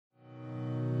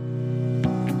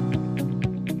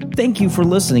Thank you for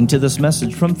listening to this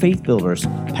message from Faith Builders.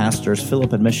 Pastors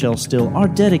Philip and Michelle Steele are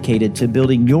dedicated to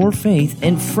building your faith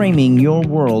and framing your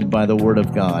world by the Word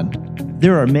of God.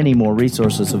 There are many more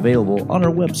resources available on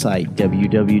our website,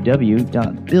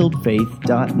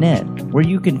 www.buildfaith.net, where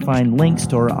you can find links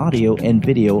to our audio and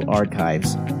video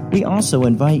archives. We also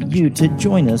invite you to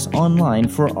join us online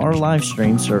for our live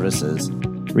stream services.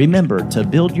 Remember to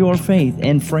build your faith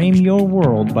and frame your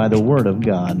world by the Word of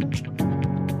God.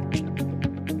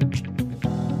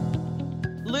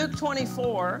 Luke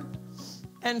 24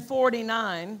 and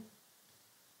 49.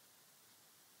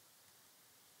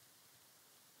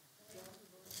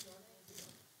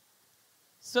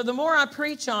 So the more I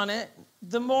preach on it,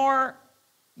 the more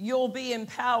you'll be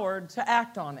empowered to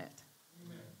act on it.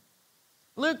 Amen.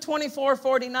 Luke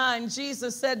 24:49,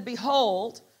 Jesus said,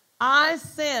 "Behold, I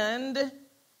send,"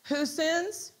 who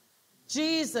sends?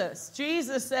 Jesus.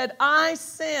 Jesus said, "I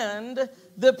send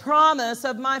the promise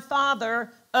of my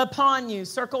Father upon you."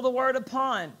 Circle the word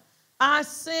upon. "I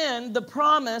send the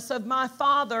promise of my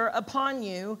Father upon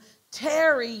you.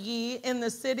 Tarry ye in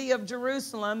the city of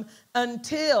Jerusalem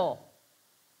until."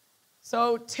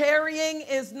 So tarrying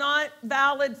is not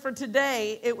valid for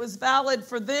today. It was valid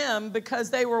for them because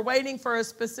they were waiting for a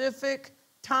specific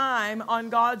time on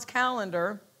God's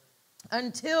calendar.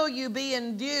 "Until you be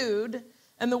endued,"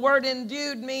 and the word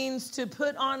endued means to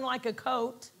put on like a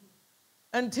coat.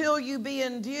 "Until you be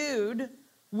endued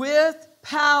with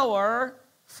power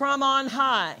from on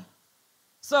high."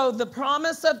 So the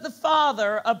promise of the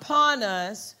Father upon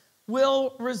us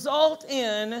will result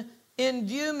in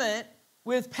endowment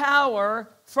with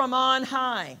power from on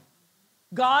high.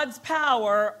 God's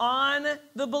power on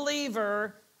the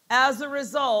believer as a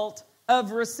result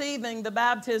of receiving the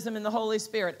baptism in the Holy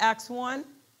Spirit. Acts 1.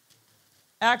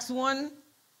 Acts 1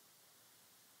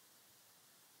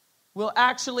 will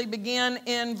actually begin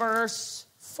in verse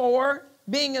 4.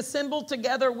 "Being assembled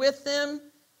together with them,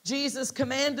 Jesus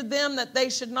commanded them that they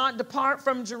should not depart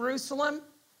from Jerusalem."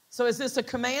 So is this a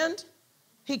command?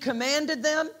 He commanded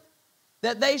them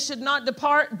that they should not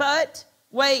depart, but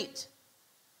wait.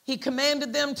 He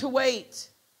commanded them to wait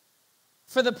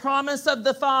for the promise of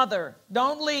the Father.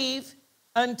 Don't leave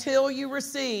until you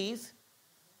receive.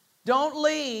 Don't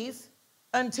leave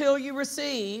until you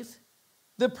receive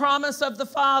the promise of the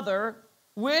Father,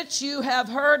 which you have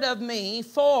heard of me.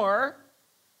 For,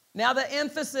 now the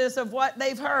emphasis of what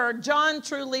they've heard, "John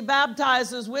truly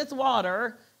baptizes with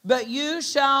water, but you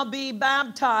shall be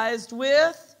baptized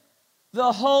with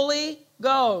the Holy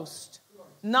Ghost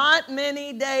not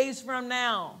many days from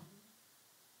now."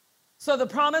 So the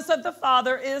promise of the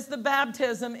Father is the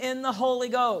baptism in the Holy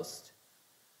Ghost.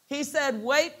 He said,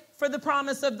 wait for the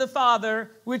promise of the Father,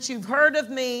 which you've heard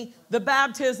of me, the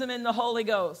baptism in the Holy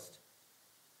Ghost.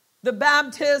 The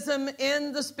baptism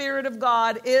in the Spirit of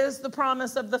God is the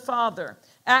promise of the Father.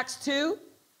 Acts 2,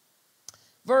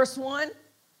 verse 1.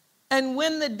 "And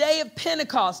when the day of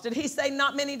Pentecost," did he say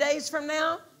not many days from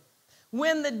now?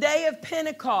 When the day of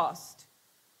Pentecost,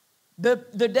 the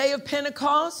day of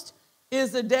Pentecost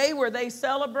is the day where they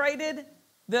celebrated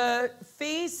the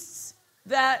feasts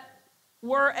that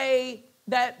were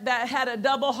that had a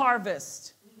double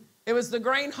harvest. It was the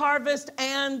grain harvest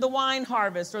and the wine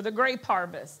harvest, or the grape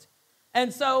harvest.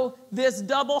 And so this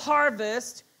double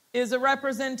harvest is a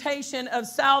representation of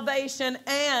salvation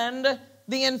and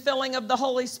the infilling of the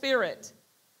Holy Spirit.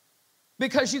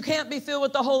 Because you can't be filled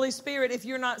with the Holy Spirit if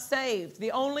you're not saved.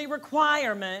 The only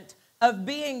requirement of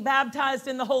being baptized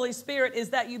in the Holy Spirit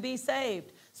is that you be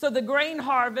saved. So the grain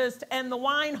harvest and the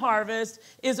wine harvest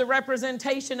is a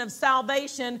representation of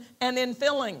salvation and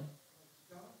infilling.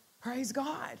 Praise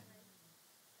God.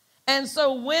 And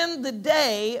so when the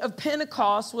day of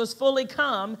Pentecost was fully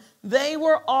come, they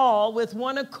were all with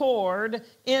one accord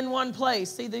in one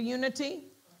place. See the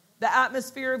unity? The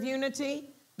atmosphere of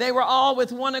unity? They were all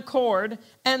with one accord,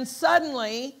 and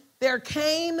suddenly there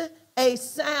came a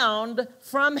sound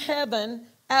from heaven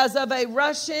as of a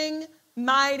rushing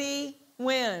mighty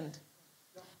wind,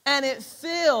 and it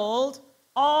filled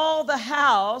all the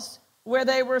house where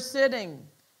they were sitting.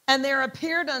 And there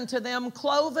appeared unto them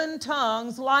cloven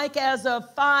tongues like as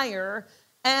of fire,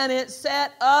 and it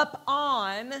sat up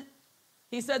on.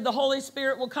 He said the Holy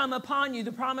Spirit will come upon you.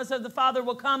 The promise of the Father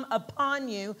will come upon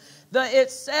you.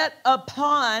 It sat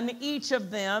upon each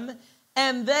of them,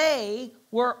 and they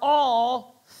were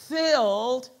all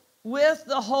filled with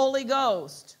the Holy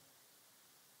Ghost.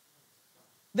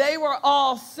 They were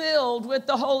all filled with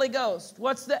the Holy Ghost.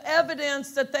 What's the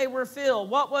evidence that they were filled?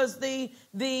 What was the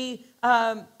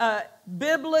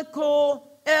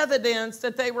biblical evidence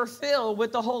that they were filled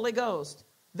with the Holy Ghost?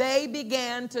 They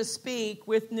began to speak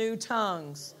with new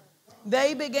tongues.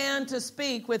 They began to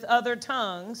speak with other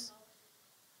tongues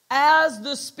as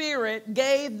the Spirit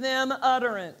gave them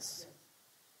utterance.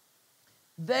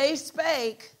 They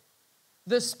spake,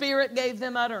 the Spirit gave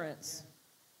them utterance.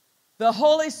 The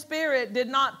Holy Spirit did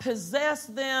not possess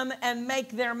them and make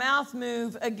their mouth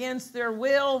move against their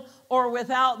will or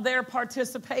without their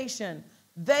participation.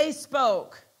 They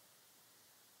spoke.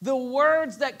 The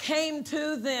words that came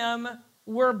to them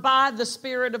were by the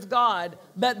Spirit of God,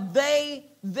 but they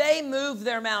moved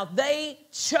their mouth. They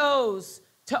chose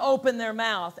to open their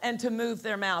mouth and to move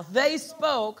their mouth. They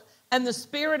spoke, and the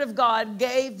Spirit of God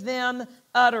gave them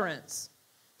utterance.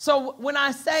 So when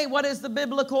I say what is the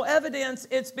biblical evidence,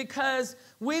 it's because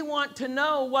we want to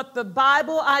know what the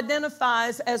Bible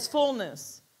identifies as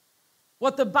fullness.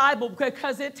 What the Bible,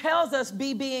 because it tells us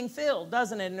be being filled,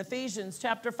 doesn't it? In Ephesians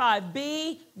chapter 5,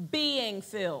 be being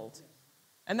filled.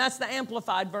 And that's the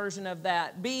amplified version of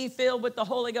that. Be filled with the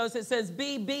Holy Ghost. It says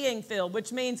be being filled,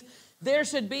 which means there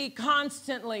should be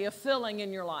constantly a filling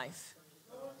in your life.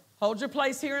 Hold your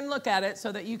place here and look at it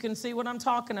so that you can see what I'm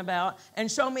talking about.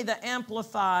 And show me the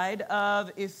amplified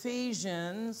of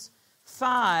Ephesians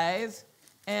 5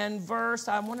 and verse,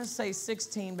 I want to say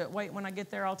 16, but wait, when I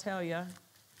get there, I'll tell you.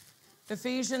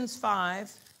 Ephesians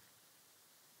 5.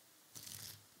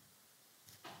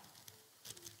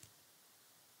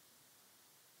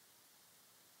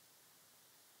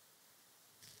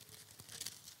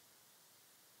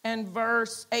 And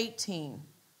verse 18.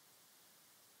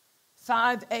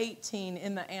 5:18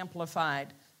 in the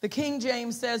Amplified. The King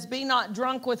James says, be not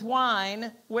drunk with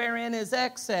wine, wherein is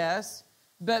excess,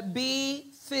 but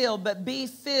be filled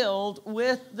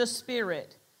with the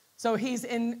Spirit. So he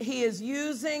is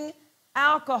using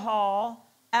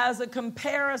alcohol as a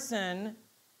comparison,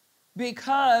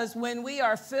 because when we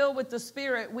are filled with the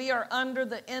Spirit, we are under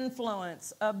the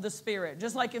influence of the Spirit.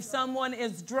 Just like if someone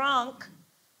is drunk,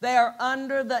 they are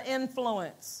under the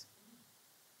influence.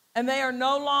 And they are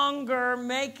no longer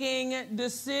making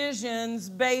decisions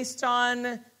based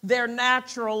on their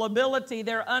natural ability.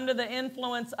 They're under the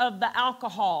influence of the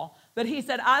alcohol. But he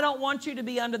said, I don't want you to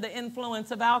be under the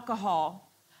influence of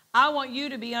alcohol. I want you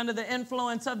to be under the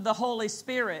influence of the Holy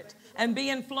Spirit and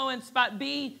be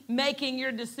making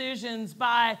your decisions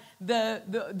by the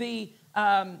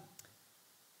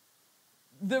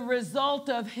result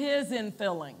of his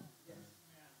infilling.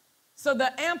 So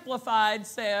the Amplified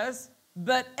says,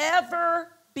 but ever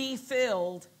be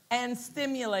filled and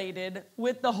stimulated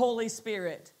with the Holy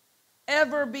Spirit.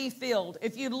 Ever be filled.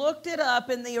 If you looked it up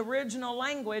in the original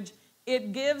language,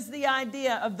 it gives the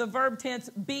idea of the verb tense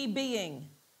be being.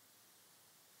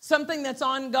 Something that's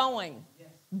ongoing. Yes.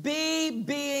 Be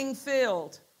being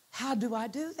filled. How do I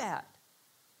do that?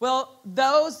 Well,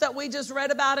 those that we just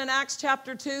read about in Acts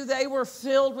chapter 2, they were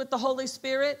filled with the Holy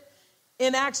Spirit.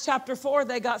 In Acts chapter 4,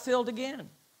 they got filled again.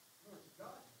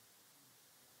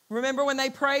 Remember when they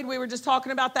prayed, we were just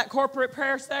talking about that corporate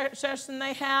prayer session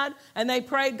they had, and they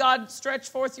prayed, God, stretch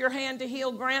forth your hand to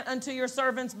heal, grant unto your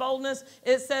servants boldness.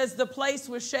 It says the place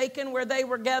was shaken where they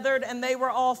were gathered, and they were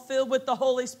all filled with the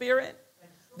Holy Spirit.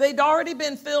 They'd already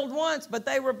been filled once, but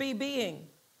they were being.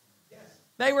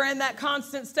 They were in that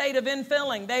constant state of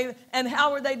infilling. And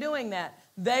how were they doing that?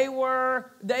 They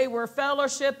were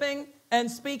fellowshipping and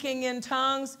speaking in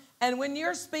tongues. And when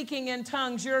you're speaking in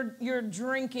tongues, you're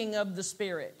drinking of the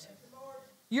Spirit.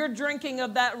 You're drinking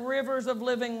of that rivers of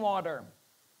living water.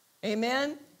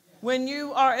 Amen? When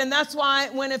you are, and that's why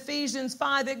when Ephesians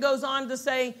 5, it goes on to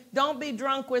say, don't be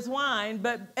drunk with wine,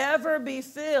 but ever be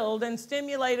filled and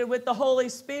stimulated with the Holy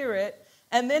Spirit.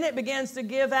 And then it begins to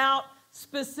give out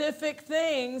specific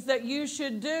things that you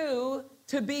should do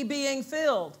to be being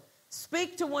filled.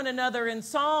 Speak to one another in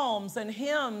psalms and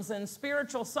hymns and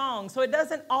spiritual songs. So it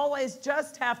doesn't always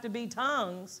just have to be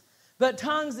tongues, but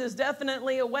tongues is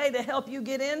definitely a way to help you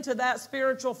get into that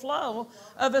spiritual flow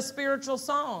of a spiritual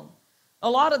song. A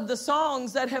lot of the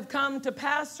songs that have come to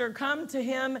Pastor come to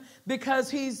him because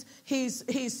he's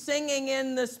singing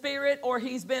in the Spirit, or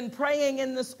he's been praying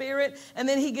in the Spirit, and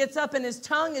then he gets up and his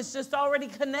tongue is just already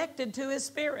connected to his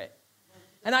spirit.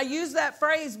 And I use that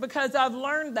phrase because I've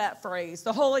learned that phrase.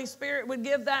 The Holy Spirit would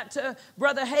give that to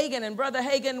Brother Hagin, and Brother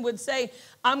Hagin would say,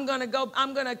 I'm going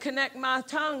to connect my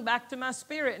tongue back to my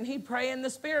spirit. And he'd pray in the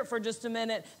Spirit for just a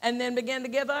minute and then begin to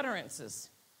give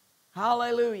utterances.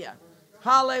 Hallelujah.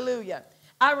 Hallelujah.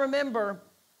 I remember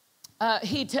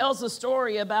he tells a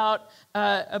story about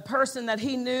a person that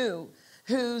he knew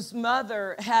whose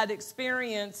mother had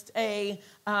experienced a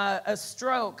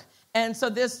stroke. And so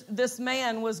this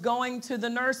man was going to the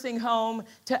nursing home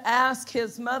to ask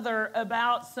his mother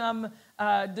about some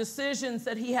decisions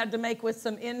that he had to make with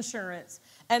some insurance.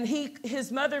 And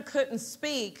his mother couldn't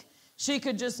speak. She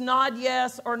could just nod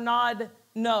yes or nod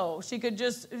no. She could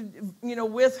just,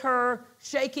 with her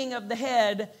shaking of the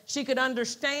head, she could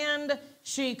understand.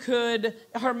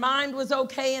 Her mind was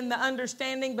okay in the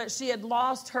understanding, but she had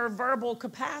lost her verbal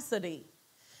capacity.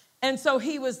 And so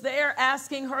he was there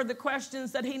asking her the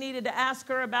questions that he needed to ask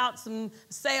her about some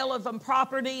sale of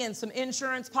property and some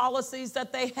insurance policies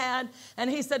that they had. And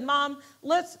he said, Mom,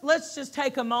 let's just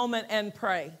take a moment and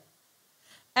pray.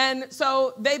 And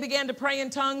so they began to pray in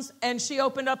tongues, and she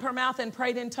opened up her mouth and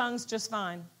prayed in tongues just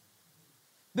fine.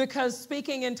 Because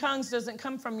speaking in tongues doesn't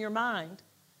come from your mind.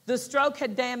 The stroke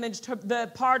had damaged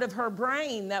the part of her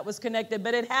brain that was connected,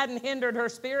 but it hadn't hindered her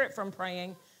spirit from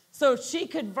praying. So she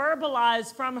could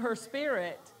verbalize from her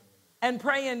spirit and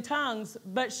pray in tongues,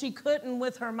 but she couldn't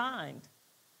with her mind.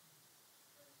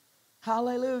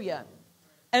 Hallelujah.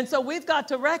 And so we've got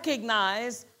to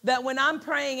recognize that when I'm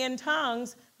praying in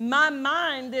tongues, my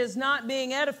mind is not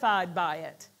being edified by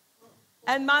it.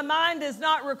 And my mind is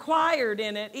not required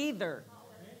in it either.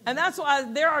 And that's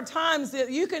why there are times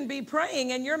that you can be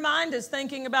praying and your mind is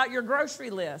thinking about your grocery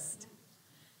list.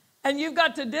 And you've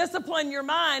got to discipline your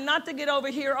mind, not to get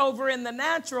over in the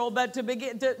natural, but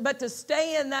to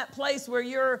stay in that place where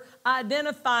you're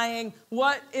identifying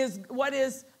what is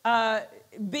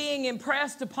being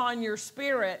impressed upon your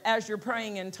spirit as you're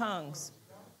praying in tongues.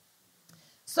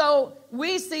 So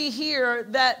we see here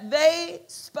that they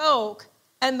spoke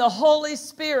and the Holy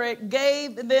Spirit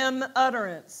gave them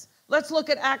utterance. Let's look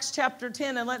at Acts chapter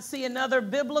 10 and let's see another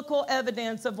biblical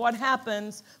evidence of what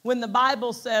happens when the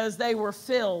Bible says they were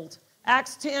filled.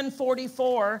 Acts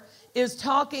 10:44 is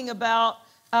talking about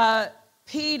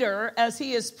Peter as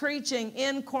he is preaching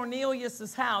in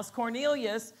Cornelius' house.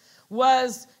 Cornelius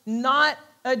was not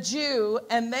a Jew,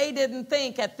 and they did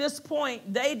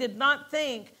not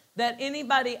think that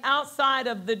anybody outside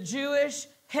of the Jewish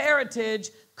heritage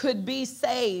could be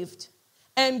saved.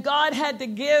 And God had to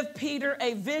give Peter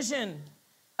a vision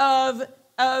of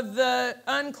the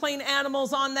unclean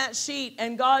animals on that sheet.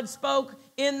 And God spoke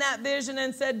in that vision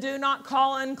and said, do not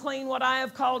call unclean what I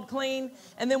have called clean.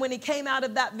 And then when he came out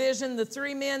of that vision, the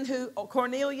 3 men who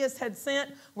Cornelius had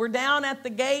sent were down at the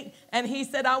gate. And he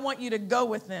said, I want you to go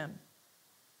with them.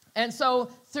 And so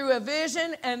through a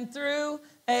vision and through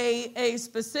a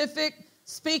specific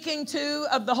speaking to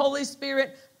of the Holy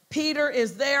Spirit, Peter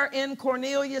is there in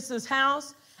Cornelius'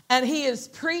 house, and he is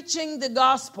preaching the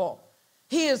gospel.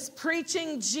 He is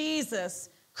preaching Jesus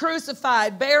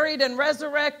crucified, buried, and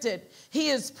resurrected. He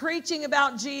is preaching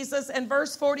about Jesus. And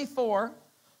verse 44,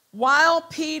 while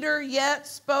Peter yet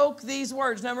spoke these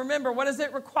words. Now remember, what does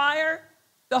it require?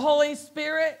 The Holy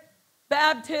Spirit,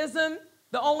 baptism.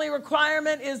 The only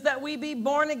requirement is that we be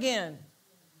born again.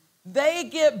 They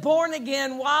get born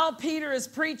again while Peter is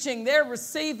preaching. They're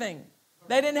receiving.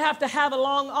 They didn't have to have a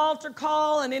long altar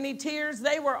call and any tears.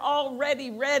 They were already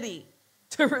ready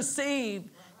to receive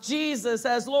Jesus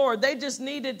as Lord. They just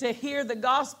needed to hear the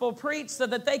gospel preached so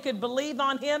that they could believe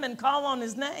on him and call on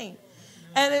his name.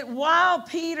 And while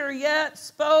Peter yet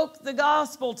spoke the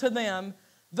gospel to them,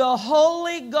 the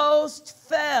Holy Ghost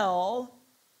fell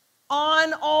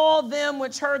on all them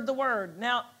which heard the word.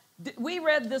 Now, we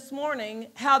read this morning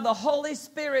how the Holy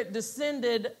Spirit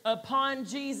descended upon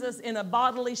Jesus in a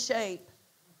bodily shape.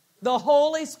 The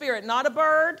Holy Spirit, not a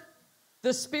bird,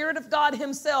 the Spirit of God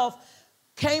himself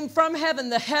came from heaven.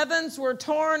 The heavens were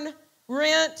torn,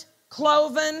 rent,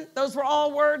 cloven. Those were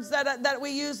all words that we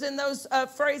use in those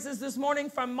phrases this morning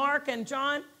from Mark and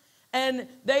John. And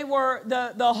they were,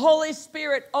 the Holy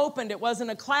Spirit opened. It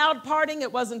wasn't a cloud parting.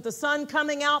 It wasn't the sun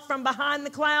coming out from behind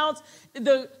the clouds.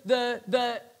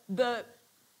 The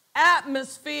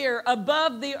atmosphere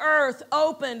above the earth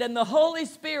opened, and the Holy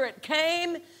Spirit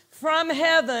came from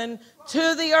heaven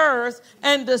to the earth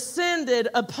and descended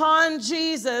upon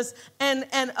Jesus and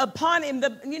upon him.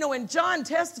 And John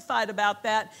testified about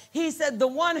that. He said, the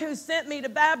one who sent me to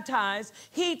baptize,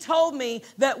 he told me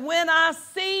that when I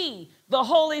see the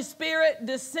Holy Spirit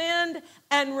descend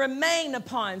and remain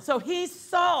upon. So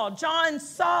John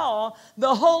saw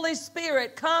the Holy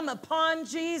Spirit come upon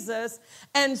Jesus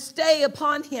and stay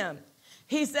upon him.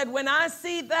 He said, when I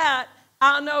see that,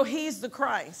 I'll know he's the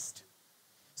Christ.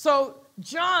 So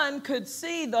John could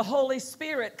see the Holy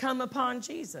Spirit come upon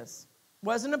Jesus. It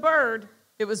wasn't a bird,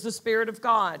 it was the Spirit of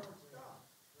God.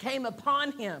 Came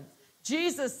upon him.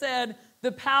 Jesus said,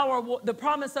 the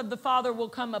promise of the Father will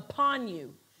come upon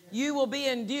you. You will be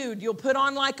endued. You'll put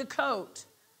on like a coat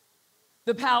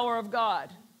the power of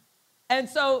God. And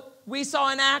so we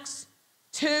saw in Acts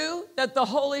 2 that the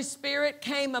Holy Spirit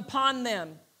came upon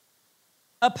them.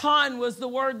 Upon was the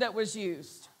word that was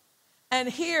used. And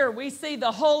here we see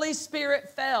the Holy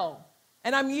Spirit fell.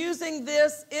 And I'm using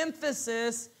this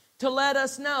emphasis to let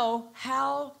us know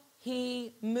how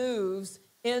he moves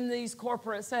in these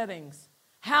corporate settings.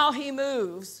 How he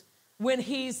moves when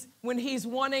he's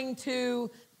wanting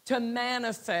to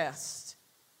manifest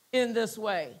in this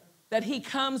way. That he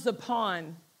comes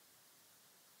upon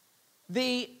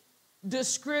the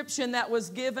description that was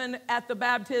given at the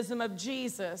baptism of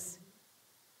Jesus,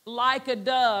 like a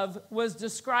dove, was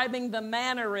describing the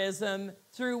mannerism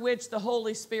through which the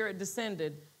Holy Spirit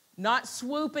descended. Not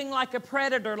swooping like a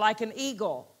predator, like an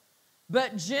eagle,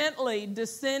 but gently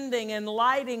descending and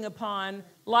lighting upon,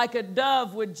 like a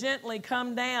dove would gently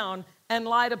come down and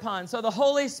light upon. So the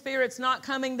Holy Spirit's not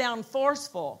coming down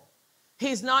forceful.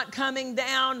 He's not coming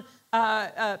down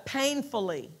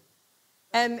painfully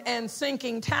and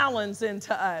sinking talons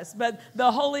into us. But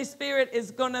the Holy Spirit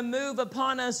is going to move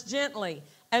upon us gently.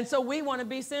 And so we want to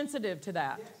be sensitive to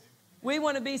that. We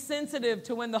want to be sensitive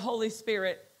to when the Holy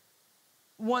Spirit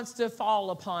wants to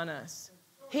fall upon us.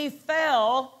 He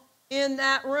fell in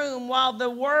that room while the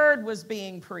word was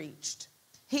being preached.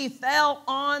 He fell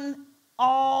on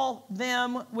all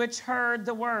them which heard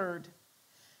the word.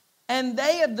 And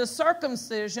they of the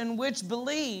circumcision which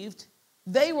believed,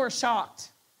 they were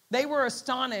shocked. They were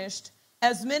astonished,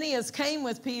 as many as came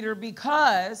with Peter,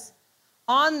 because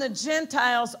on the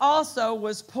Gentiles also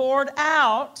was poured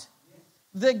out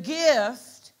the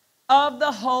gift of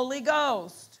the Holy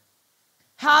Ghost.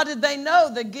 How did they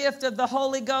know the gift of the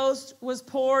Holy Ghost was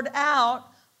poured out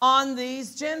on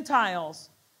these Gentiles?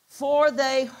 For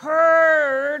they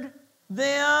heard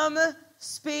them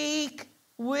speak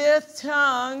with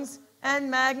tongues and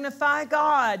magnify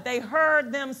God. They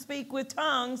heard them speak with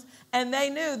tongues, and they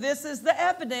knew this is the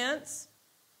evidence.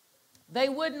 They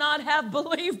would not have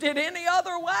believed it any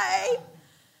other way.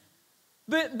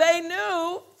 But they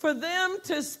knew for them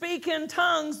to speak in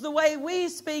tongues the way we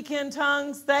speak in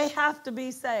tongues, they have to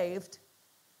be saved.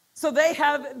 So they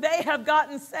have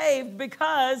gotten saved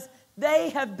because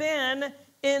they have been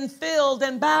infilled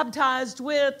and baptized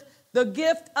with the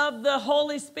gift of the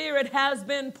Holy Spirit has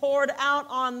been poured out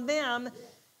on them.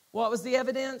 What was the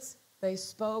evidence? They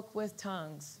spoke with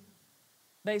tongues.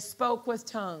 They spoke with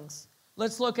tongues.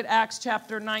 Let's look at Acts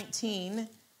chapter 19.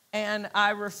 And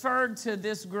I referred to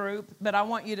this group, but I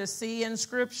want you to see in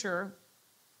Scripture.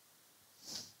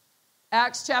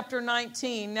 Acts chapter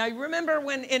 19. Now, you remember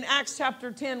when in Acts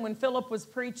chapter 10, when Philip was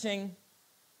preaching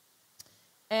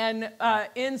and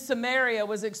in Samaria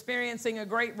was experiencing a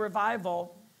great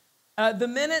revival, the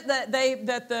minute that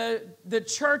the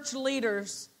church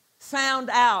leaders found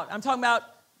out, I'm talking about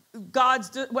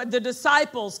the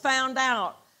disciples found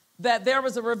out that there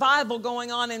was a revival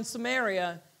going on in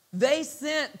Samaria, they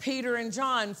sent Peter and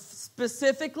John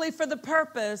specifically for the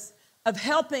purpose of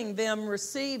helping them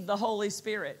receive the Holy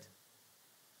Spirit.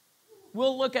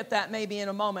 We'll look at that maybe in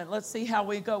a moment. Let's see how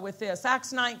we go with this.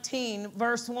 Acts 19,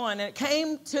 verse 1. And it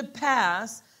came to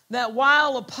pass that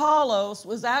while Apollos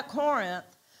was at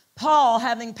Corinth, Paul,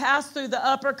 having passed through the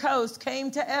upper coast, came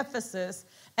to Ephesus,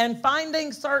 and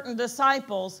finding certain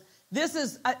disciples. This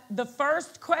is the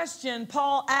first question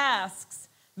Paul asks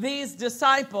these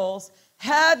disciples.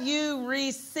 Have you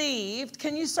received?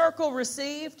 Can you circle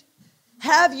received?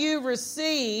 Have you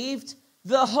received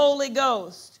the Holy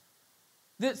Ghost?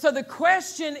 So the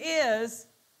question is,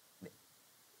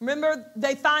 remember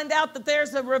they find out that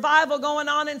there's a revival going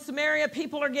on in Samaria.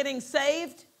 People are getting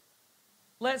saved.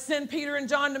 Let's send Peter and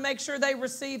John to make sure they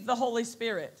receive the Holy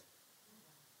Spirit.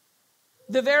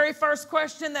 The very first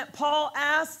question that Paul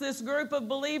asks this group of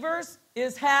believers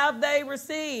is, have they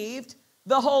received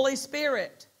the Holy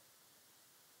Spirit?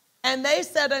 And they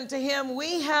said unto him,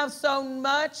 we have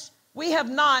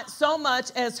not so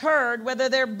much as heard whether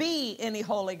there be any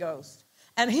Holy Ghost.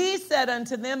 And he said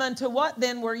unto them, unto what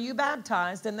then were you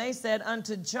baptized? And they said,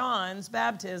 unto John's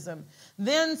baptism.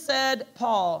 Then said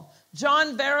Paul,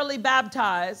 John verily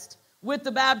baptized with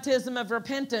the baptism of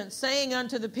repentance, saying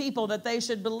unto the people that they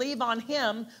should believe on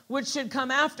him which should come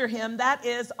after him, that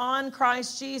is, on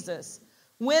Christ Jesus.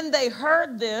 When they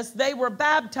heard this, they were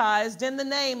baptized in the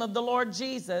name of the Lord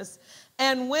Jesus.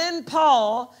 And when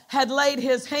Paul had laid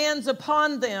his hands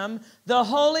upon them, the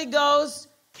Holy Ghost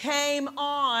came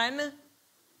on.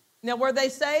 Now, were they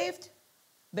saved?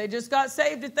 They just got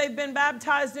saved if they've been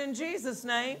baptized in Jesus'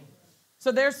 name.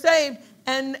 So they're saved,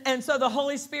 and so the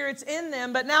Holy Spirit's in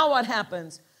them. But now what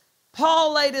happens?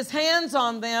 Paul laid his hands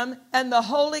on them, and the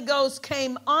Holy Ghost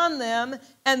came on them.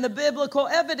 And the biblical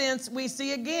evidence we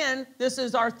see again, this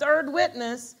is our third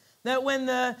witness, that when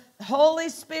the Holy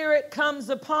Spirit comes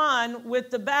upon with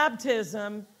the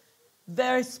baptism,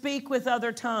 they speak with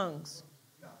other tongues.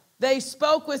 They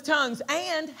spoke with tongues.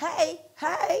 And, hey,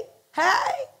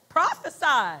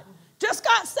 prophesied. Just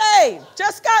got saved.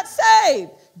 Just got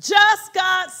saved. Just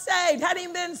got saved. Hadn't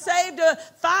even been saved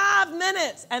 5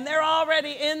 minutes. And they're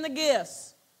already in the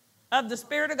gifts of the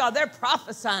Spirit of God. They're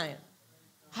prophesying.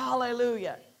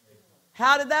 Hallelujah.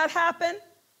 How did that happen?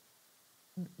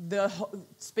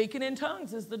 Speaking in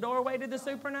tongues is the doorway to the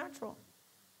supernatural.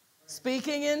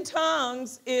 Speaking in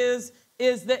tongues is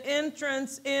the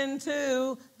entrance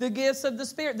into the gifts of the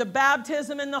Spirit. The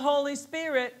baptism in the Holy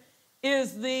Spirit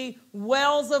is the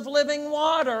wells of living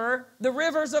water, the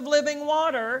rivers of living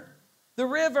water, the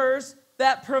rivers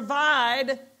that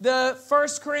provide the 1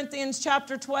 Corinthians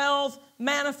chapter 12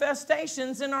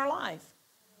 manifestations in our life.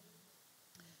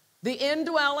 The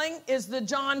indwelling is the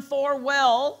John 4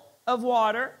 well of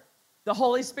water, the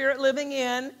Holy Spirit living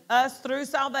in us through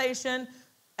salvation,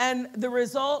 and the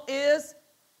result is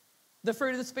the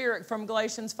fruit of the Spirit from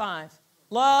Galatians 5.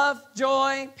 Love,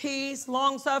 joy, peace,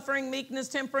 long-suffering, meekness,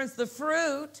 temperance. The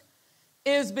fruit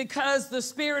is because the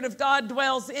Spirit of God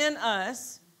dwells in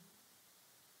us.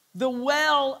 The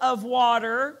well of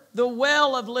water, the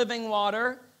well of living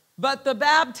water, but the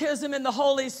baptism in the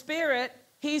Holy Spirit,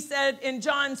 he said in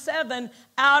John 7,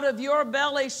 out of your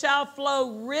belly shall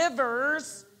flow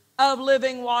rivers of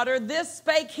living water. This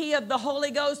spake he of the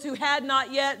Holy Ghost who had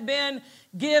not yet been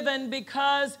given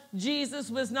because Jesus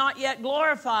was not yet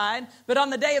glorified. But on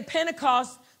the day of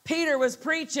Pentecost, Peter was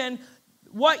preaching,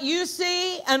 what you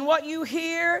see and what you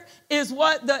hear is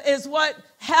what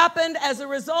happened as a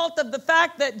result of the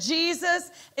fact that Jesus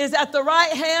is at the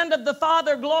right hand of the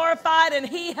Father glorified, and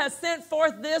he has sent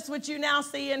forth this which you now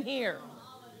see and hear.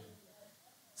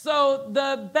 So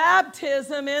the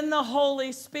baptism in the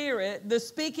Holy Spirit, the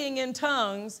speaking in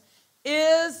tongues,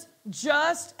 is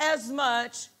just as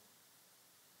much,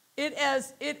 it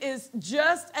is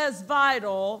just as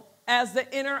vital as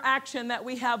the interaction that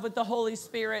we have with the Holy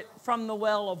Spirit from the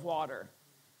well of water.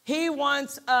 He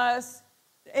wants us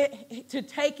to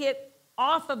take it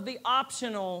off of the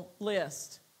optional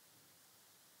list.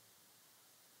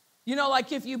 You know,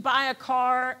 like if you buy a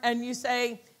car and you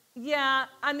say, yeah,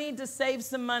 I need to save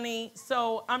some money,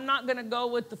 so I'm not going to go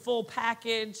with the full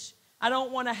package. I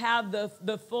don't want to have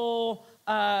the full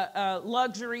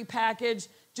luxury package.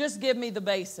 Just give me the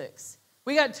basics.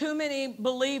 We got too many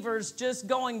believers just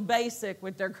going basic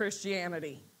with their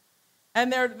Christianity.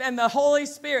 And the Holy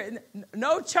Spirit,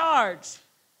 no charge,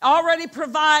 already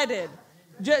provided.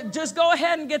 Just go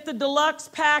ahead and get the deluxe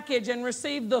package and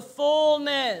receive the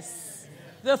fullness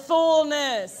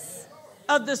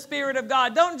of the Spirit of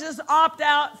God. Don't just opt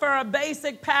out for a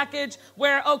basic package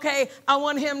where, okay, I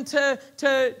want him to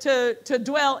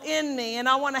dwell in me and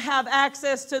I want to have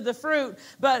access to the fruit,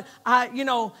 but I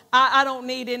don't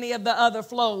need any of the other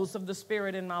flows of the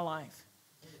Spirit in my life.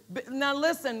 But now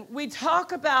listen, we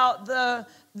talk about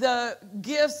the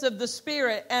gifts of the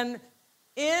Spirit, and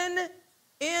in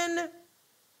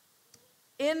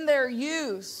their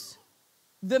use,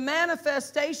 the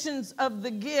manifestations of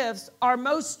the gifts are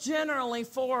most generally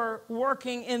for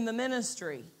working in the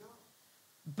ministry.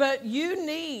 But you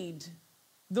need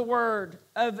the word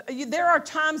of, there are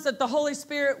times that the Holy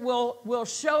Spirit will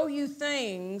show you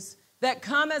things that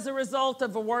come as a result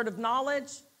of a word of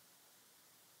knowledge,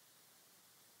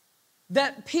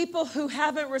 that people who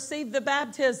haven't received the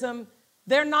baptism,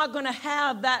 they're not going to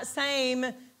have that same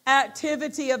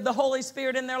activity of the Holy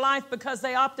Spirit in their life because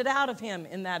they opted out of him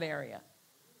in that area.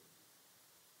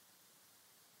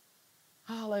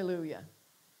 Hallelujah.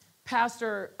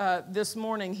 Pastor, this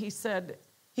morning, he said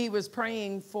he was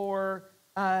praying for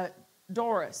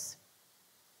Doris.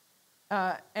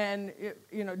 And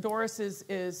Doris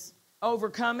is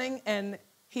overcoming, and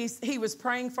he was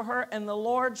praying for her, and the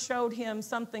Lord showed him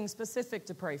something specific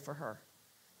to pray for her.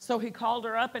 So he called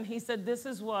her up, and he said, this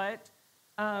is what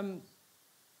the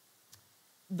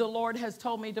Lord has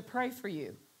told me to pray for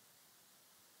you.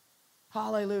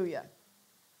 Hallelujah.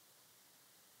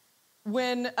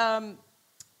 When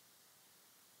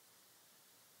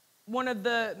one of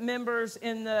the members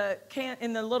in the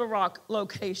Little Rock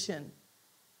location,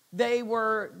 they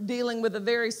were dealing with a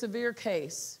very severe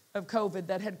case of COVID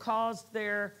that had caused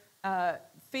their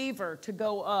fever to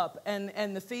go up, and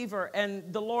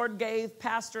the Lord gave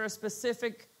Pastor a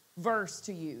specific verse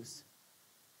to use.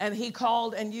 And he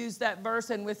called and used that verse,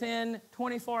 and within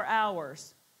 24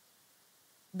 hours,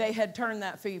 they had turned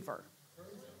that fever.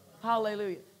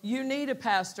 Hallelujah. You need a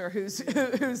pastor who's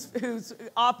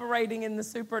operating in the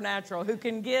supernatural, who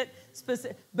can get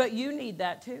specific, but you need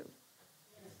that too.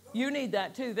 You need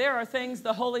that too. There are things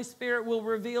the Holy Spirit will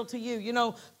reveal to you. You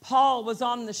know, Paul was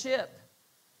on the ship,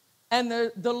 and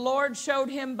the Lord showed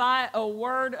him by a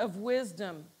word of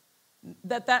wisdom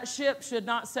that ship should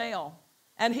not sail.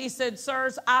 And he said,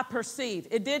 sirs, I perceive.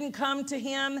 It didn't come to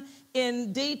him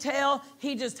in detail.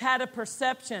 He just had a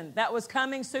perception that was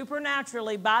coming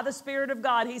supernaturally by the Spirit of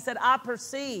God. He said, I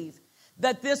perceive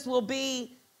that this will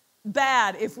be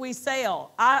bad if we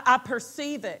sail. I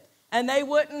perceive it. And they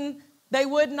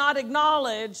would not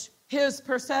acknowledge his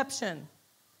perception.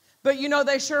 But you know,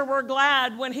 they sure were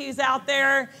glad when he's out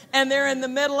there and they're in the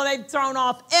middle and they've thrown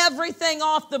off everything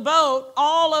off the boat,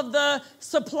 all of the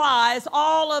supplies,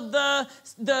 all of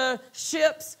the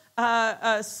ship's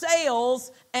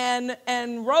sails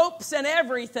and ropes and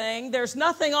everything. There's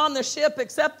nothing on the ship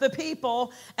except the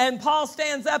people. And Paul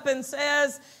stands up and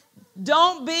says,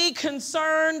 don't be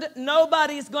concerned.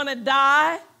 Nobody's going to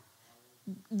die.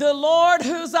 The Lord,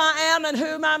 whose I am and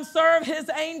whom I'm served,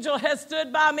 his angel has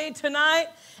stood by me tonight.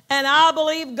 And I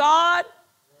believe God.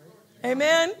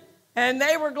 Amen. And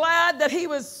they were glad that he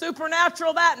was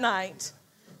supernatural that night.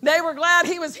 They were glad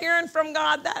he was hearing from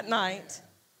God that night.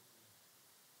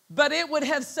 But it would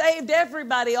have saved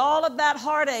everybody all of that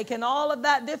heartache and all of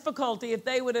that difficulty if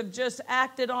they would have just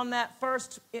acted on that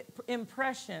first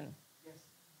impression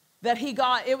that he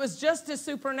got. It was just as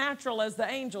supernatural as the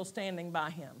angel standing by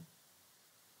him.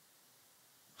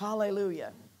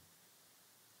 Hallelujah.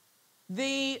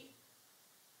 The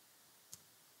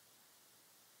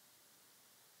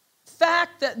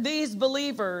fact that these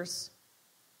believers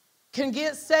can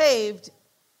get saved,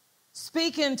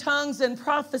 speak in tongues and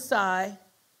prophesy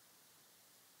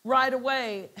right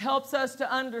away helps us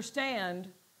to understand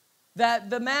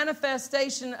that the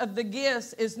manifestation of the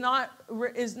gifts is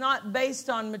not based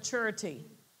on maturity.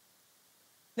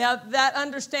 Now, that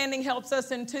understanding helps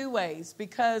us in two ways,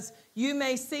 because you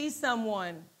may see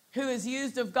someone who is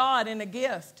used of God in a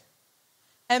gift,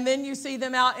 and then you see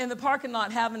them out in the parking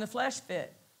lot having a flesh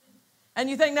fit. And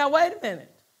you think, now, wait a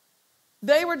minute.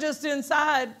 They were just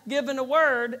inside giving a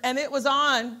word, and it was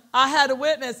on. I had a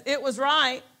witness. It was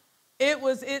right. It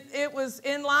was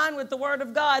in line with the word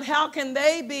of God. How can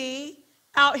they be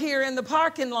out here in the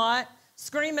parking lot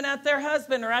screaming at their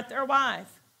husband or at their wife?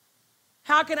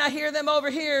 How can I hear them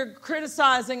over here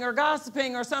criticizing or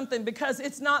gossiping or something? Because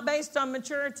it's not based on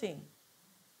maturity.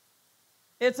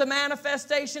 It's a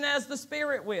manifestation as the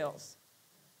Spirit wills.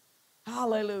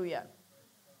 Hallelujah.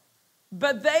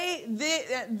 But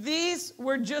these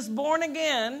were just born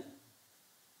again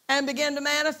and began to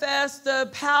manifest the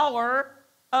power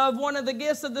of one of the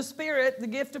gifts of the Spirit, the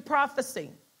gift of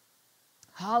prophecy.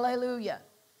 Hallelujah.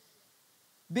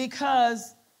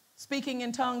 Because speaking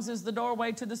in tongues is the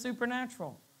doorway to the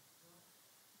supernatural.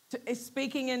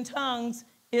 Speaking in tongues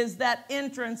is that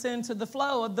entrance into the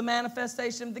flow of the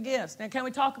manifestation of the gifts. Now, can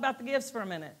we talk about the gifts for a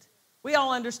minute? We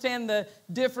all understand the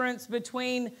difference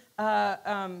between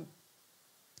the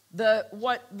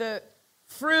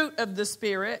fruit of the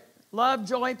Spirit, love,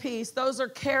 joy, peace. Those are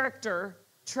character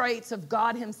traits of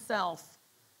God himself.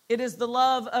 It is the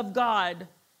love of God,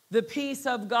 the peace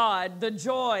of God, the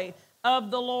joy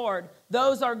of the Lord.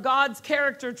 Those are God's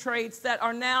character traits that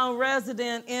are now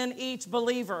resident in each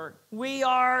believer. We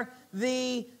are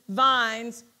the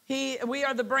vines. We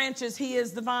are the branches. He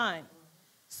is the vine.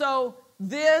 So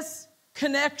this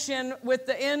connection with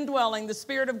the indwelling, the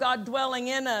Spirit of God dwelling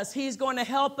in us, he's going to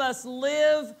help us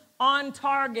live on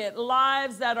target,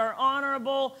 lives that are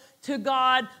honorable to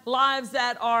God, lives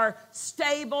that are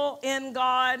stable in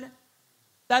God.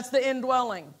 That's the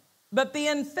indwelling. But the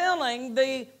infilling,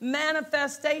 the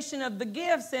manifestation of the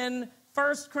gifts in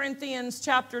 1 Corinthians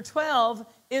chapter 12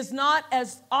 is not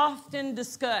as often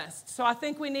discussed. So I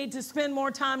think we need to spend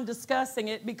more time discussing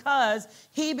it, because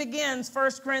he begins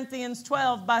 1 Corinthians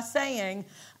 12 by saying,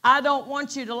 I don't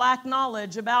want you to lack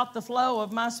knowledge about the flow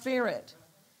of my Spirit.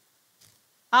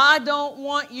 I don't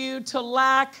want you to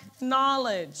lack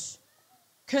knowledge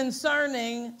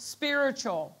concerning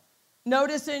spiritual.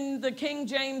 Notice in the King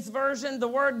James Version, the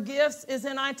word gifts is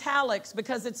in italics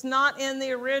because it's not in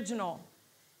the original.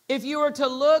 If you were to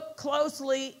look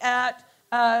closely at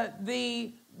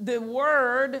the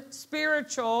word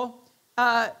spiritual,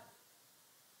 Dr.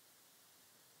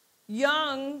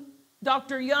 Young,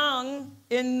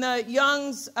 in the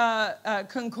Young's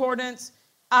concordance,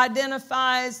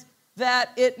 identifies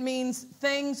that it means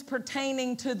things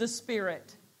pertaining to the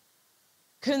Spirit.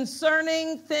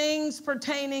 Concerning things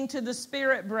pertaining to the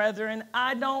Spirit, brethren,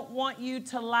 I don't want you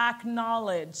to lack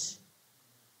knowledge.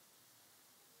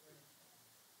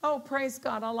 Oh, praise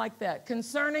God, I like that.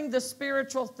 Concerning the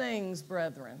spiritual things,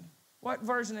 brethren. What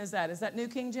version is that? Is that New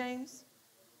King James?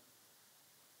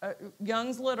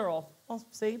 Young's literal. Oh,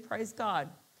 see, praise God.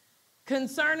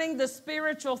 Concerning the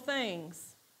spiritual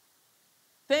things,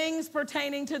 things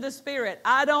pertaining to the Spirit,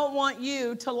 I don't want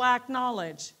you to lack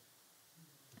knowledge.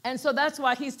 And so that's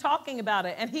why he's talking about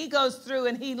it. And he goes through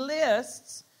and he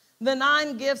lists the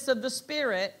 9 gifts of the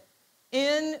Spirit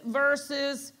in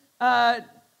verses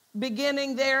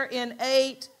beginning there in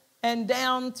 8 and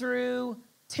down through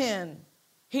 10.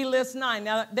 He lists 9.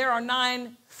 Now, there are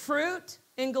 9 fruit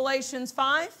in Galatians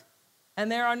 5,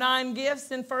 and there are 9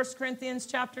 gifts in 1 Corinthians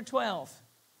chapter 12.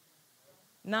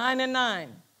 9 and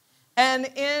 9. And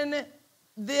in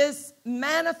this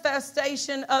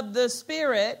manifestation of the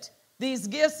Spirit, these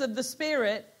gifts of the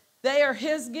Spirit, they are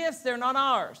his gifts, they're not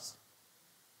ours.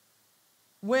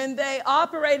 When they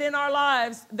operate in our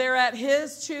lives, they're at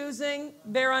his choosing,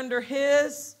 they're under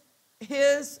his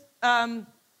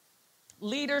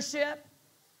leadership.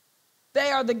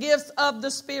 They are the gifts of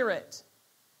the Spirit.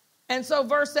 And so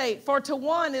verse 8, for to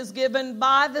one is given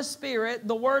by the Spirit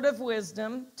the word of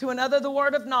wisdom, to another the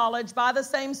word of knowledge by the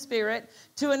same Spirit,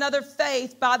 to another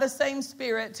faith by the same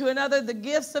Spirit, to another the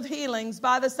gifts of healings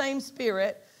by the same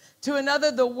Spirit, to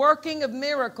another the working of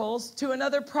miracles, to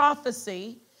another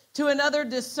prophecy, to another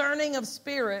discerning of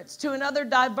spirits, to another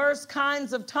diverse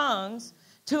kinds of tongues,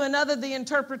 to another the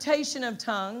interpretation of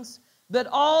tongues. But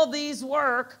all these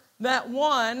work that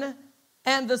one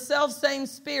and the selfsame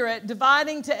Spirit,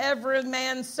 dividing to every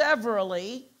man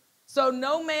severally, so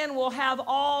no man will have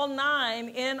all 9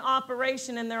 in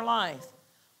operation in their life.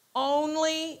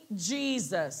 Only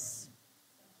Jesus,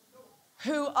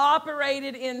 who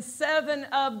operated in 7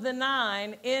 of the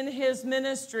 9 in his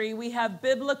ministry. We have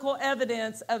biblical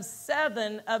evidence of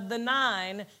 7 of the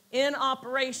 9 in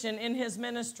operation in his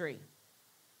ministry.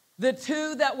 The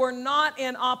 2 that were not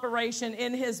in operation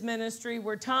in his ministry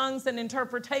were tongues and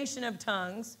interpretation of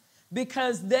tongues,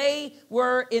 because they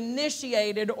were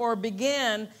initiated or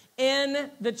began in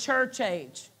the church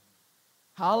age.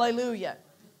 Hallelujah.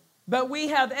 But we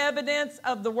have evidence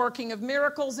of the working of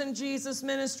miracles in Jesus'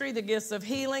 ministry, the gifts of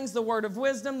healings, the word of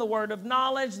wisdom, the word of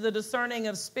knowledge, the discerning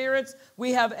of spirits.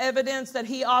 We have evidence that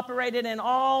he operated in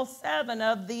all 7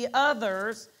 of the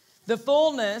others, the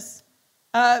fullness,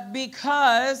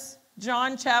 because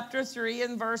John chapter 3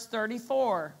 and verse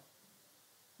 34.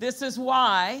 This is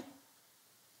why.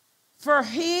 For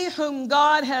he whom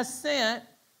God has sent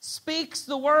speaks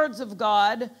the words of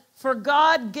God, for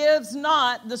God gives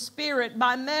not the Spirit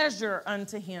by measure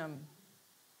unto him.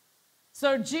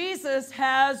 So Jesus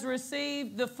has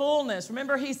received the fullness.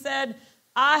 Remember, he said,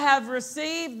 I have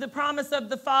received the promise of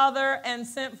the Father and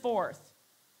sent forth.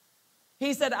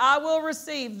 He said, I will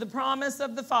receive the promise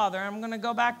of the Father. I'm going to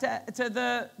go back to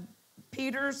the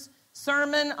Peter's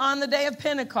sermon on the day of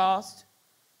Pentecost.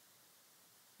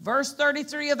 Verse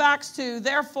 33 of Acts 2,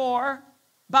 therefore,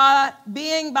 by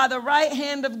being by the right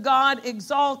hand of God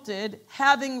exalted,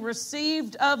 having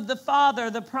received of the Father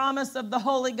the promise of the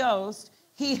Holy Ghost,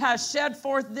 he has shed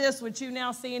forth this which you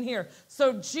now see and hear.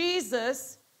 So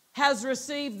Jesus has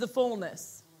received the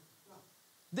fullness.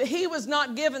 He was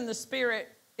not given the Spirit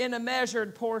in a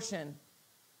measured portion.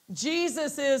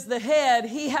 Jesus is the head.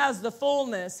 He has the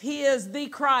fullness. He is the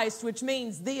Christ, which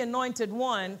means the anointed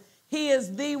one. He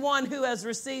is the one who has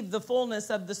received the fullness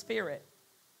of the Spirit.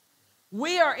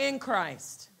 We are in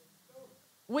Christ.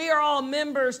 We are all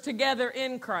members together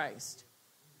in Christ.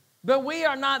 But we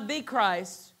are not the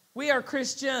Christ. We are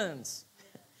Christians.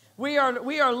 We are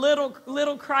little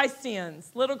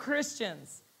Christians, little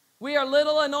Christians. We are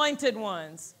little anointed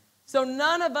ones. So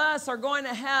none of us are going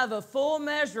to have a full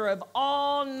measure of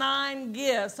all 9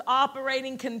 gifts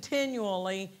operating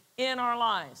continually in our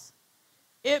lives.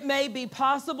 It may be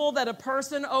possible that a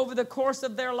person over the course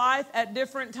of their life at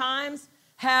different times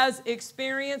has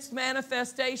experienced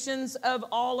manifestations of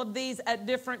all of these at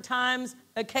different times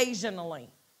occasionally.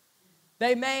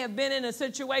 They may have been in a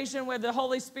situation where the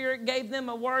Holy Spirit gave them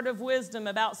a word of wisdom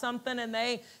about something and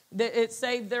it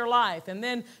saved their life. And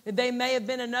then they may have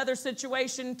been in another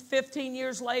situation 15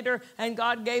 years later and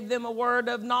God gave them a word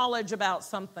of knowledge about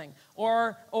something.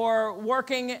 Or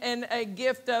working in a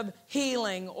gift of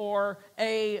healing or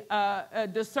a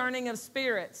discerning of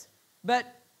spirits. But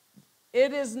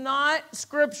it is not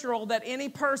scriptural that any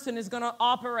person is going to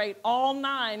operate all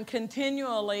 9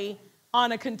 continually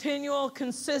on a continual,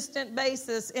 consistent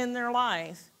basis in their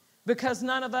life, because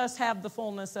none of us have the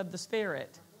fullness of the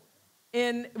Spirit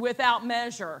without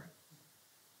measure.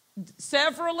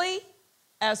 Severally,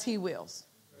 as he wills.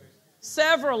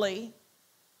 Severally,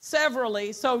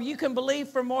 so you can believe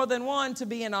for more than one to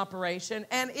be in operation.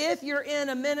 And if you're in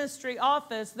a ministry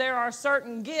office, there are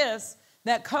certain gifts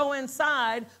that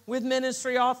coincide with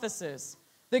ministry offices.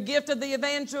 The gift of the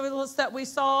evangelist that we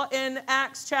saw in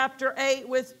Acts chapter 8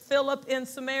 with Philip in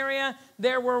Samaria,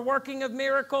 there were working of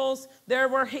miracles, there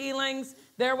were healings,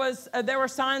 there were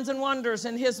signs and wonders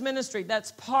in his ministry.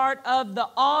 That's part of the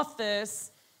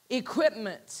office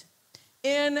equipment.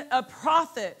 In a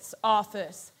prophet's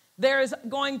office, there is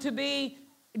going to be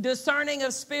discerning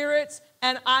of spirits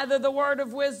and either the word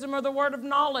of wisdom or the word of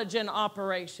knowledge in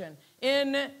operation.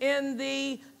 In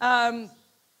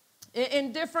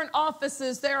different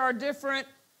offices, there are different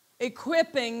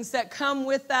equippings that come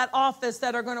with that office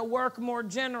that are going to work more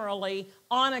generally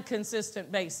on a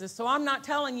consistent basis. So I'm not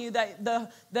telling you that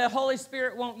the Holy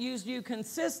Spirit won't use you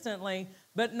consistently,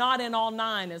 but not in all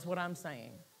 9 is what I'm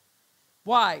saying.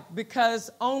 Why? Because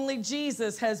only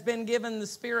Jesus has been given the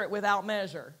Spirit without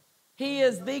measure. He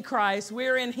is the Christ.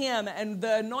 We're in Him. And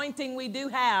the anointing we do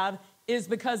have is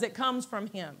because it comes from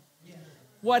Him.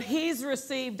 What He's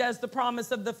received as the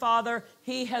promise of the Father,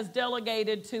 He has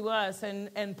delegated to us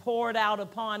and poured out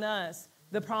upon us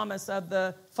the promise of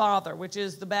the Father, which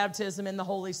is the baptism in the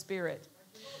Holy Spirit.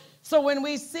 So when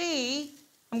we see,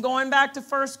 I'm going back to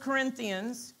 1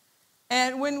 Corinthians,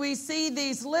 and when we see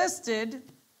these listed,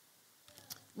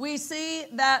 we see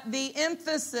that the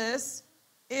emphasis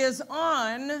is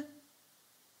on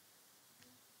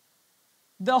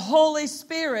the Holy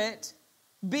Spirit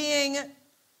being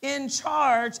in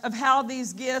charge of how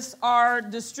these gifts are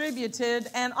distributed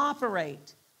and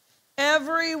operate.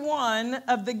 Every one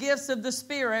of the gifts of the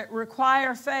Spirit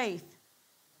require faith.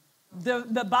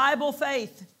 The Bible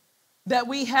faith that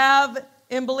we have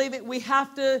in believing, we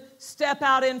have to step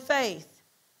out in faith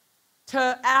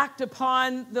to act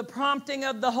upon the prompting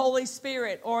of the Holy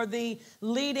Spirit or the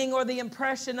leading or the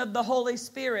impression of the Holy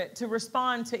Spirit to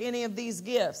respond to any of these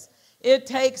gifts. It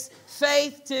takes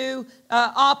faith to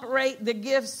operate the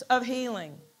gifts of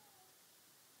healing.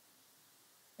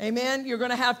 Amen. You're going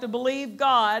to have to believe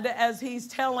God as He's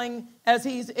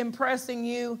impressing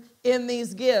you in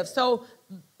these gifts.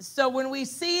 So when we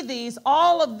see these,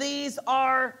 all of these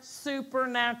are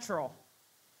supernatural.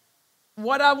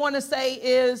 What I want to say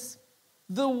is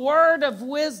the word of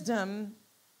wisdom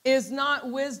is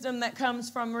not wisdom that comes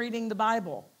from reading the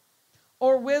Bible,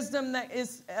 or wisdom that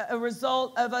is a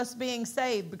result of us being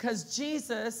saved, because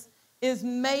Jesus is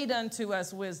made unto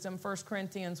us wisdom, 1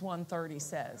 Corinthians 1:30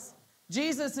 says.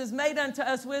 Jesus is made unto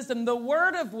us wisdom. The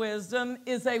word of wisdom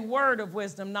is a word of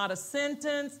wisdom, not a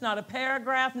sentence, not a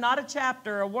paragraph, not a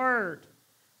chapter, a word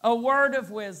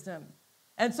of wisdom.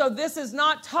 And so this is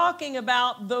not talking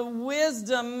about the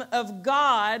wisdom of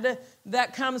God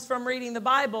that comes from reading the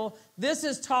Bible. This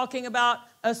is talking about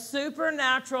a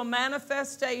supernatural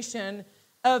manifestation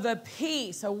of a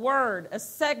piece, a word, a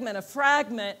segment, a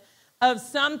fragment of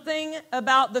something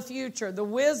about the future. The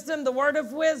wisdom, the word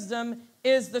of wisdom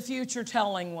is the future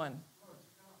telling one.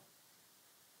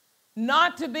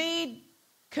 Not to be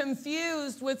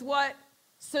confused with what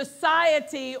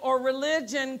society or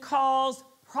religion calls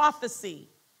prophecy.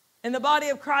 In the body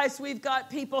of Christ, we've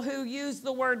got people who use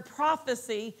the word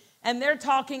prophecy, and they're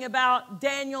talking about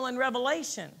Daniel and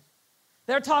Revelation.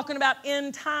 They're talking about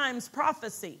end times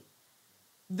prophecy.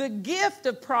 The gift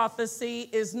of prophecy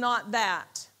is not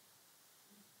that.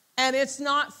 And it's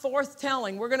not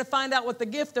forthtelling. We're going to find out what the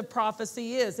gift of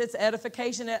prophecy is. It's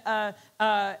edification,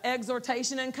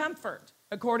 exhortation, and comfort,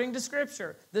 according to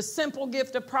Scripture. The simple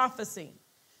gift of prophecy.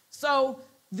 So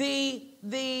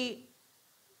the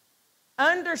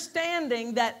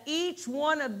understanding that each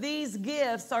one of these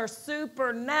gifts are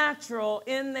supernatural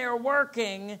in their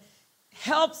working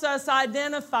helps us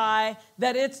identify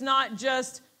that it's not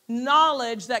just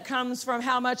knowledge that comes from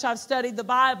how much I've studied the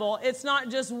Bible. It's not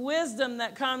just wisdom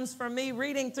that comes from me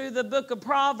reading through the book of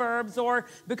Proverbs or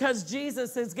because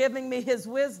Jesus is giving me His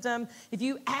wisdom. If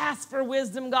you ask for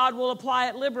wisdom, God will apply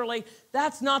it liberally.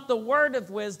 That's not the word of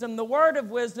wisdom. The word of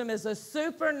wisdom is a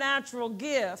supernatural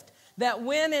gift that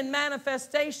when in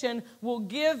manifestation will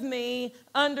give me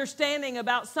understanding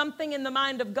about something in the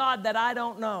mind of God that I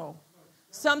don't know.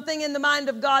 Something in the mind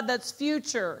of God that's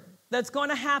future, that's going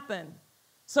to happen.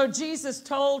 So Jesus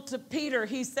told to Peter,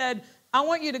 He said, I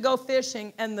want you to go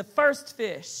fishing, and the first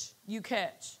fish you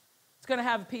catch, it's going to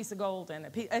have a piece of gold in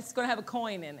it. It's going to have a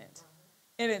coin in it,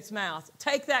 in its mouth.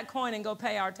 Take that coin and go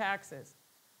pay our taxes.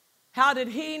 How did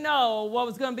He know what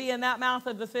was going to be in that mouth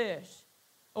of the fish?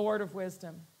 A word of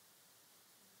wisdom.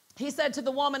 He said to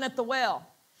the woman at the well,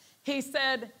 He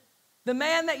said, the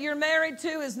man that you're married to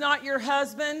is not your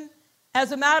husband.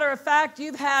 As a matter of fact,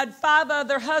 you've had 5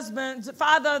 other husbands,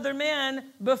 5 other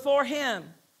men before him.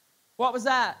 What was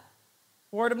that?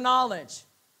 Word of knowledge.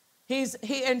 She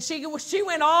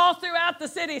went all throughout the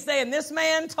city saying, this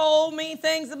man told me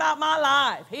things about my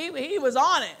life. He was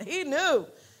on it. He knew.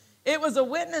 It was a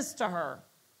witness to her.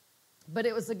 But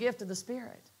it was the gift of the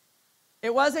Spirit.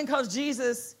 It wasn't because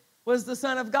Jesus was the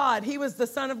Son of God. He was the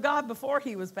Son of God before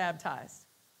He was baptized.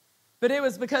 But it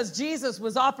was because Jesus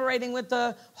was operating with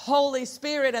the Holy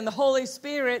Spirit, and the Holy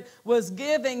Spirit was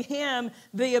giving him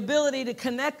the ability to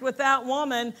connect with that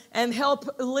woman and help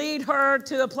lead her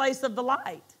to a place of the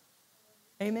light.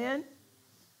 Amen?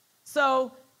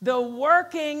 So the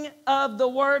working of the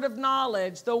word of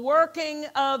knowledge, the working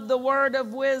of the word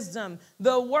of wisdom,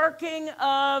 the working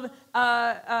of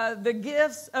the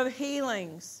gifts of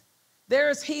healings. There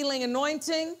is healing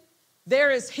anointing. There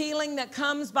is healing that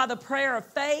comes by the prayer of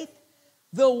faith.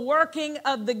 The working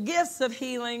of the gifts of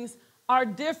healings are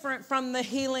different from the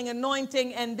healing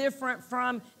anointing and different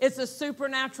from, it's a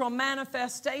supernatural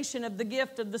manifestation of the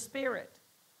gift of the Spirit.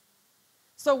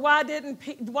 So why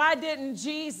didn't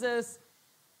Jesus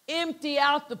empty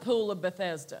out the pool of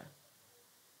Bethesda?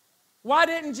 Why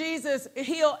didn't Jesus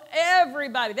heal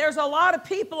everybody? There's a lot of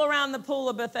people around the pool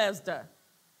of Bethesda,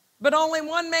 but only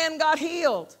one man got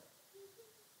healed.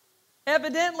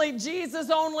 Evidently, Jesus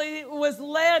only was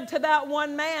led to that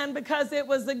one man because it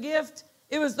was the gift,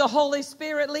 it was the Holy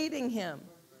Spirit leading him.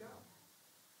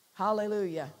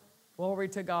 Hallelujah. Glory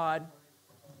to God.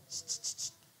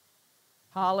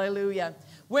 Hallelujah.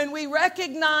 When we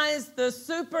recognize the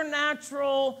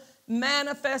supernatural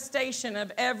manifestation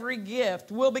of every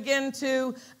gift, we'll begin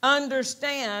to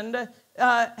understand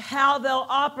how they'll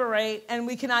operate, and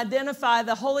we can identify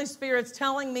the Holy Spirit's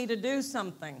telling me to do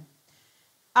something.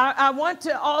 I want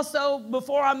to also,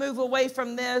 before I move away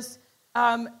from this,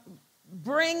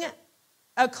 bring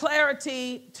a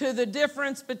clarity to the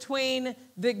difference between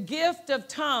the gift of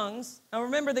tongues. Now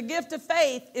remember, the gift of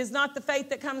faith is not the faith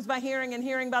that comes by hearing and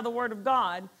hearing by the word of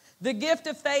God. The gift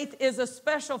of faith is a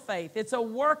special faith. It's a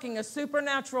working, a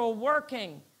supernatural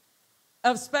working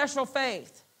of special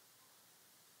faith.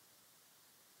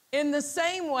 In the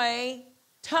same way,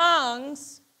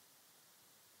 tongues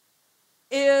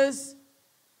is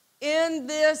in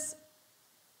this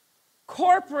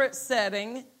corporate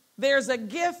setting. There's a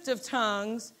gift of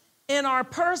tongues. In our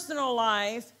personal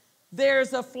life,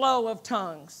 there's a flow of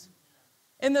tongues.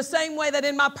 In the same way that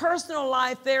in my personal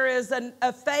life, there is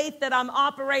a faith that I'm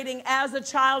operating as a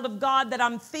child of God, that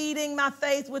I'm feeding my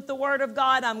faith with the Word of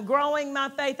God. I'm growing my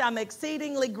faith. I'm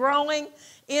exceedingly growing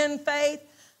in faith.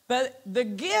 But the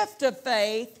gift of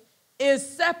faith is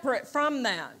separate from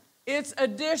that. It's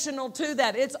additional to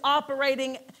that. It's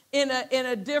operating in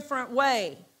a different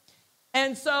way.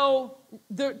 And so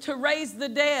to raise the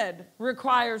dead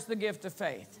requires the gift of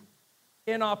faith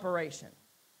in operation.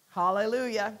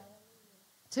 Hallelujah.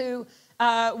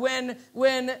 When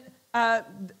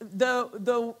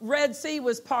the Red Sea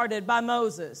was parted by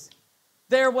Moses,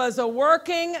 there was a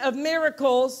working of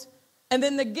miracles, and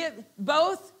then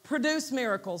both produce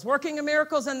miracles. Working of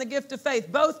miracles and the gift of faith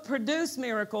both produce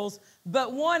miracles,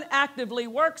 but one actively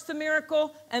works the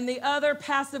miracle and the other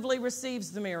passively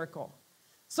receives the miracle.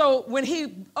 So when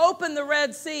he opened the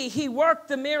Red Sea, he worked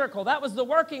the miracle. That was the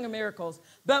working of miracles.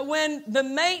 But when the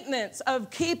maintenance of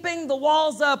keeping the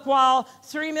walls up while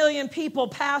 3 million people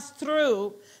passed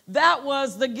through, that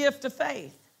was the gift of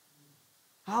faith.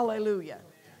 Hallelujah.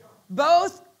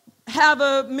 Both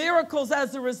have miracles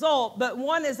as a result, but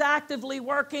one is actively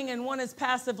working and one is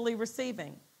passively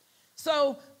receiving.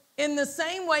 So in the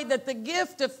same way that the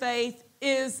gift of faith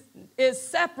is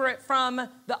separate from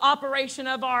the operation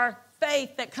of our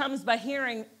faith that comes by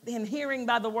hearing and hearing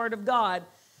by the word of God,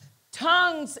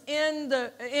 tongues in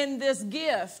this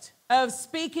gift of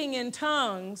speaking in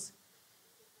tongues,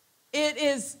 it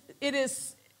is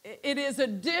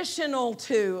additional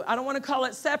to, I don't want to call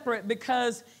it separate,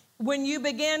 because when you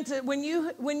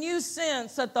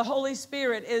sense that the Holy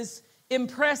Spirit is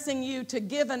impressing you to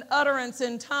give an utterance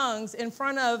in tongues in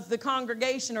front of the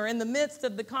congregation or in the midst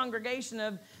of the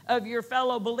congregation of your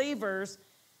fellow believers,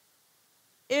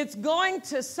 it's going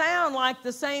to sound like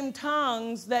the same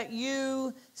tongues that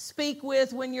you speak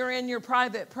with when you're in your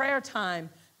private prayer time.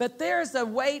 But there's a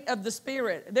weight of the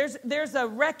Spirit. There's a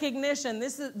recognition.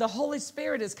 The Holy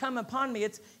Spirit has come upon me.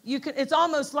 It's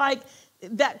almost like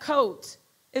that coat.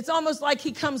 It's almost like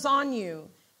He comes on you,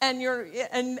 and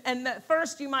at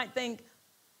first you might think,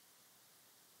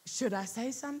 should I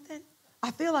say something?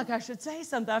 I feel like I should say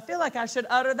something. I feel like I should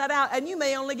utter that out. And you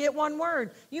may only get one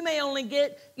word. You may only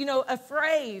get, a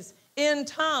phrase in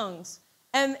tongues.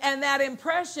 And that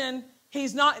impression,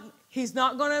 He's not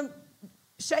going to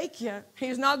shake you.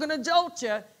 He's not going to jolt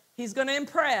you. He's going to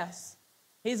impress.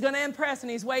 He's going to impress,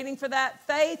 and He's waiting for that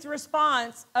faith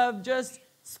response of just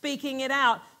speaking it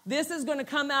out. This is going to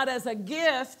come out as a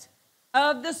gift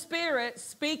of the Spirit,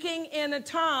 speaking in a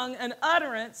tongue, an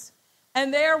utterance,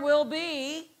 and there will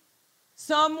be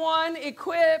someone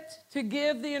equipped to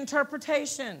give the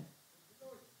interpretation.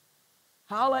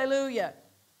 Hallelujah.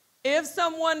 If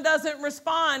someone doesn't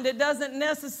respond, it doesn't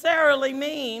necessarily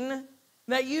mean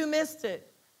that you missed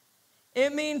it.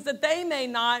 It means that they may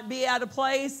not be at a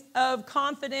place of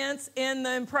confidence in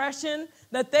the impression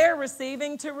that they're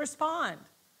receiving to respond.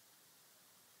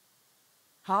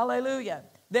 Hallelujah.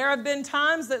 There have been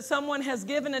times that someone has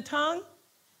given a tongue,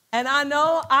 and I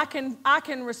know I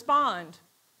can respond,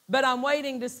 but I'm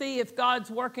waiting to see if God's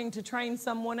working to train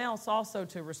someone else also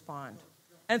to respond.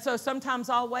 And so sometimes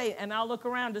I'll wait and I'll look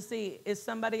around to see, is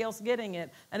somebody else getting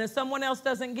it? And if someone else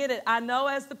doesn't get it, I know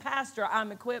as the pastor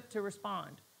I'm equipped to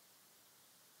respond.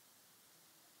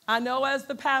 I know as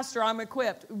the pastor I'm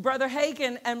equipped. Brother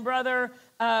Hagen and Brother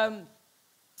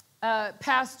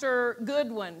Pastor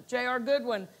Goodwin, J.R.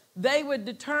 Goodwin, they would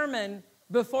determine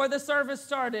before the service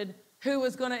started who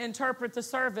was going to interpret the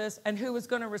service and who was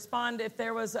going to respond if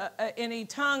there was any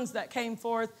tongues that came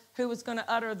forth, who was going to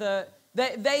utter the...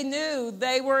 They knew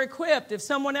they were equipped. If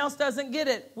someone else doesn't get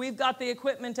it, we've got the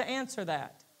equipment to answer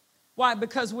that. Why?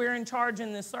 Because we're in charge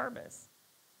in this service.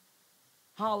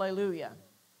 Hallelujah.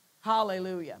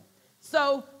 Hallelujah.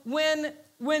 So when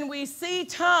we see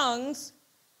tongues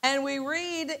and we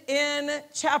read in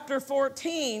chapter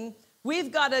 14,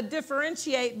 we've got to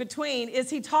differentiate between, is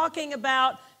he talking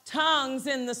about tongues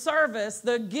in the service,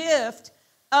 the gift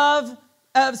of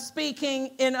speaking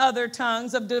in other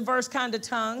tongues, of diverse kind of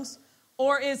tongues,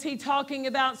 or is he talking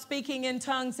about speaking in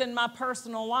tongues in my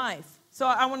personal life? So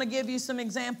I want to give you some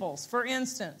examples. For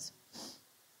instance,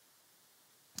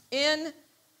 in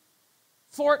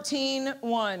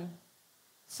 14:1,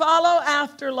 follow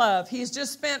after love. He's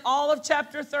just spent all of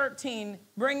chapter 13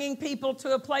 bringing people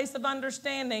to a place of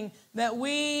understanding that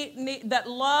that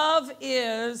love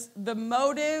is the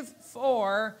motive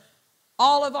for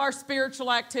all of our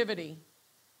spiritual activity.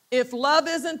 If love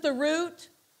isn't the root,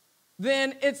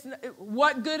 then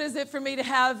what good is it for me to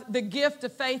have the gift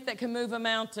of faith that can move a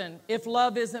mountain if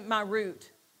love isn't my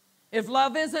root? If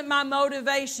love isn't my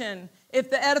motivation, if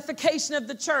the edification of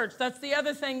the church, that's the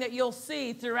other thing that you'll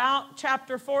see throughout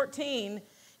chapter 14,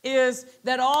 is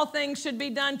that all things should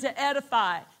be done to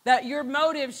edify, that your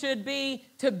motive should be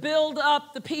to build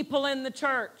up the people in the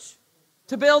church,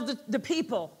 to build the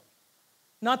people,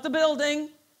 not the building,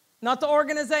 not the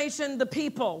organization, the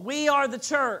people. We are the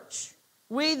church.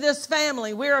 We, this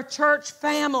family, we're a church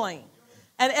family.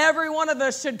 And every one of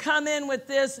us should come in with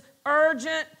this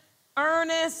urgent,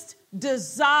 earnest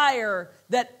desire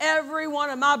that every one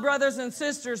of my brothers and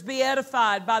sisters be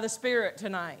edified by the Spirit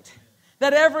tonight.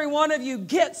 That every one of you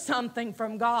get something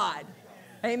from God.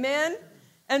 Amen?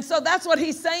 And so that's what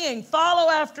he's saying.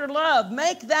 Follow after love.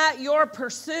 Make that your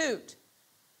pursuit.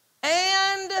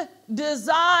 And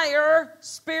desire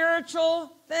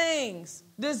spiritual things.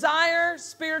 Desire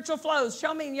spiritual flows.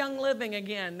 Show me Young Living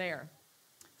again there.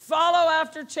 Follow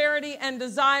after charity and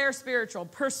desire spiritual.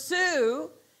 Pursue,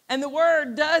 and the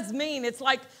word does mean it's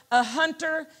like a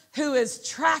hunter who is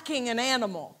tracking an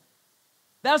animal.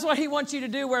 That's what he wants you to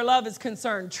do where love is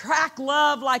concerned. Track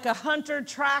love like a hunter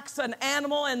tracks an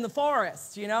animal in the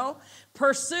forest, you know.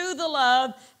 Pursue the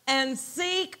love and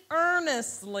seek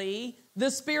earnestly the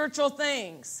spiritual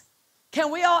things.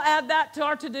 Can we all add that to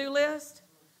our to-do list?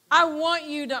 I want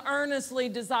you to earnestly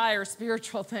desire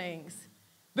spiritual things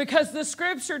because the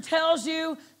scripture tells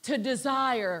you to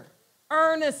desire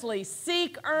earnestly,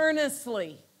 seek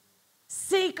earnestly.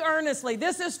 Seek earnestly.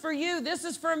 This is for you. This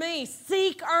is for me.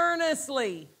 Seek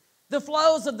earnestly the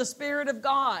flows of the Spirit of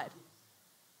God.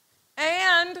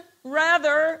 And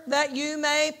rather that you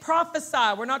may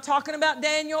prophesy. We're not talking about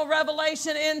Daniel,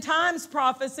 Revelation, end times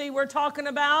prophecy. We're talking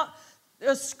about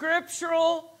a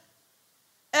scriptural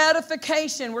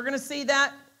edification. We're going to see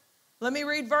that. Let me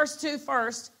read verse 2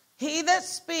 first. He that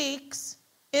speaks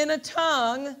in a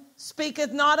tongue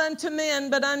speaketh not unto men,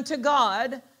 but unto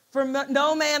God, for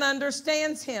no man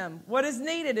understands him. What is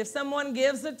needed? If someone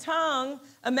gives a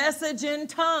message in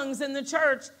tongues in the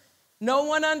church, no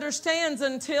one understands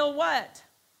until what?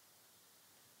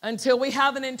 Until we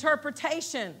have an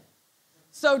interpretation.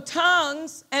 So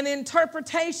tongues and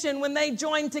interpretation, when they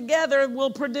join together,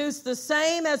 will produce the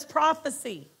same as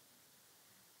prophecy.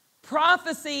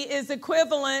 Prophecy is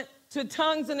equivalent to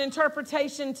tongues and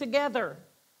interpretation together.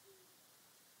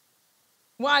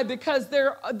 Why? Because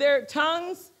they're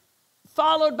tongues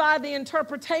followed by the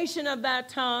interpretation of that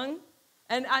tongue.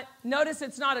 And notice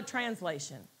it's not a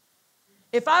translation.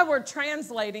 If I were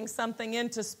translating something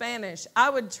into Spanish, I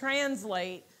would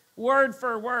translate word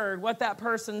for word what that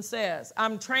person says.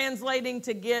 I'm translating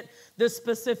to get the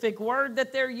specific word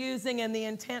that they're using and the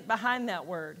intent behind that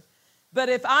word. But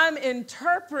if I'm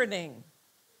interpreting,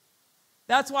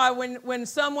 that's why when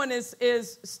someone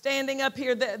is standing up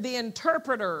here, the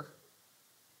interpreter,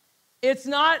 It's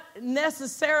not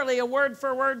necessarily a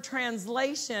word-for-word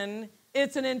translation.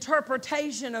 It's an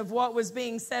interpretation of what was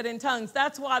being said in tongues.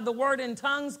 That's why the word in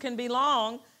tongues can be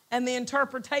long and the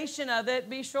interpretation of it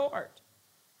be short,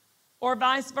 or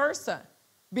vice versa,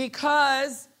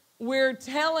 because we're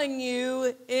telling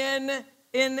you in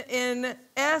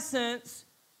essence,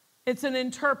 it's an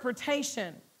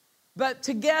interpretation. But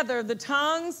together, the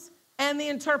tongues and the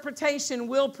interpretation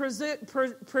will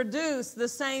produce the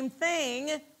same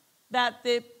thing that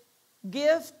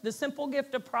the simple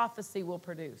gift of prophecy will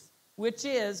produce, which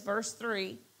is, verse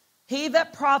 3, he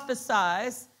that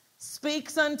prophesies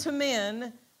speaks unto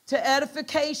men to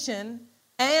edification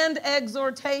and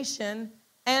exhortation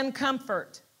and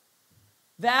comfort.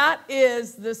 That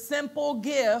is the simple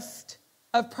gift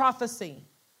of prophecy.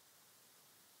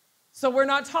 So we're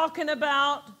not talking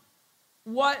about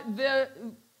what the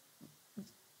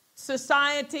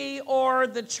society or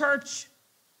the church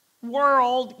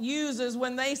world uses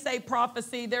when they say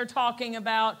prophecy. They're talking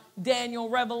about Daniel,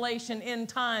 Revelation, end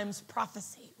times,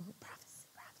 prophecy. Ooh, prophecy.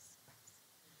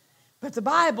 But the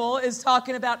Bible is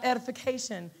talking about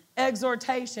edification,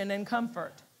 exhortation, and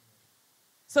comfort.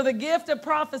 So the gift of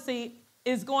prophecy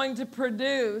is going to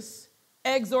produce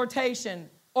exhortation,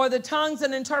 or the tongues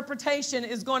and interpretation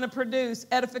is going to produce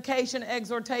edification,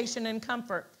 exhortation, and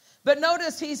comfort. But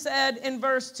notice he said in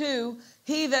verse 2,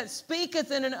 he that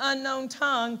speaketh in an unknown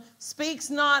tongue speaks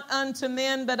not unto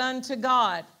men, but unto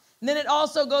God. And then it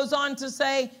also goes on to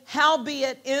say,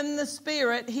 howbeit in the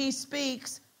Spirit he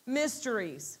speaks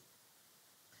mysteries.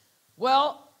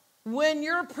 Well, when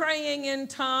you're praying in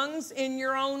tongues in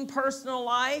your own personal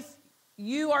life,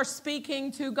 you are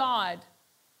speaking to God.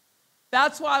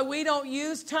 That's why we don't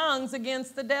use tongues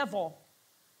against the devil.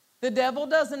 The devil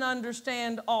doesn't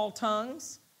understand all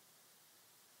tongues.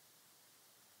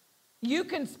 You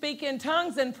can speak in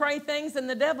tongues and pray things, and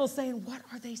the devil's saying, what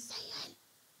are they saying?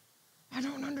 I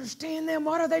don't understand them.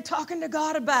 What are they talking to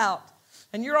God about?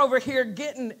 And you're over here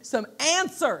getting some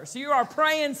answers. You are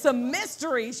praying some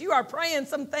mysteries. You are praying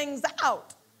some things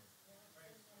out.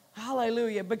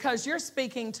 Hallelujah. Because you're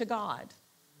speaking to God.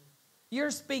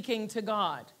 You're speaking to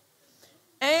God.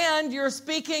 And you're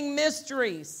speaking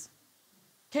mysteries.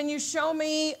 Can you show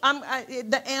me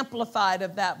the amplified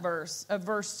of that verse, of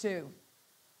verse 2?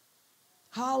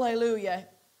 Hallelujah.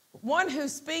 One who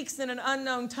speaks in an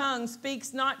unknown tongue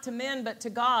speaks not to men but to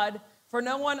God, for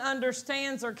no one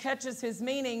understands or catches his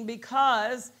meaning,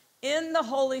 because in the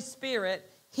Holy Spirit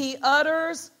he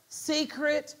utters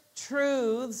secret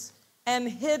truths and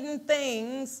hidden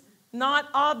things not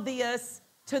obvious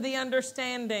to the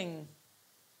understanding.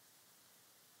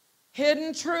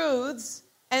 Hidden truths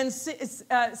and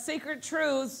secret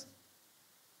truths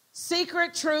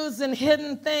and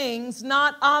hidden things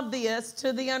not obvious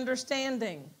to the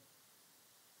understanding.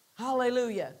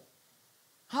 Hallelujah.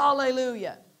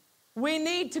 Hallelujah. We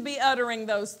need to be uttering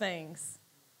those things.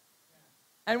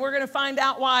 And we're going to find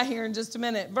out why here in just a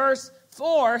minute. Verse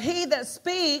 4, he that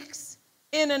speaks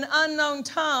in an unknown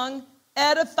tongue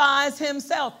edifies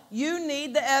himself. You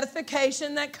need the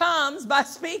edification that comes by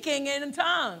speaking in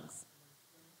tongues.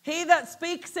 He that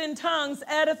speaks in tongues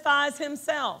edifies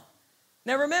himself.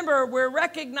 Now remember, we're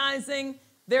recognizing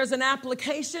there's an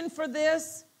application for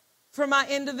this for my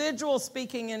individual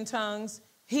speaking in tongues.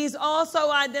 He's also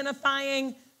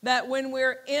identifying that when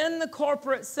we're in the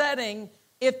corporate setting,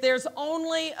 if there's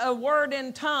only a word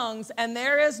in tongues and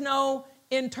there is no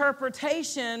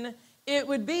interpretation, it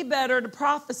would be better to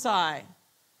prophesy.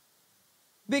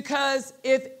 Because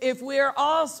if we're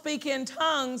all speaking in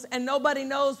tongues and nobody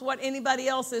knows what anybody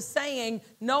else is saying,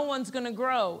 no one's going to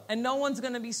grow and no one's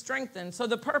going to be strengthened. So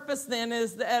the purpose then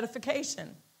is the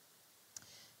edification.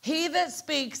 He that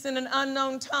speaks in an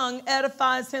unknown tongue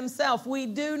edifies himself. We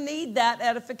do need that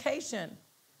edification.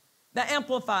 The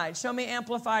amplified. Show me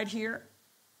amplified here.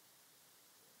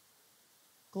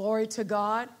 Glory to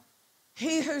God.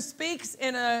 He who speaks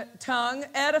in a tongue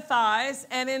edifies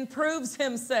and improves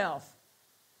himself.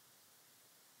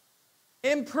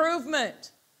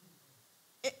 Improvement.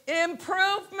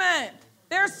 Improvement.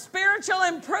 There's spiritual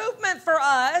improvement for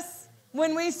us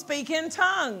when we speak in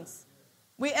tongues.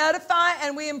 We edify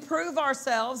and we improve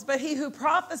ourselves, but he who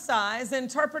prophesies,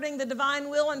 interpreting the divine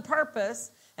will and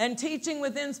purpose and teaching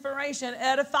with inspiration,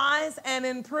 edifies and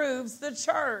improves the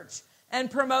church and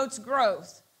promotes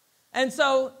growth. And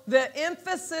so the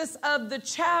emphasis of the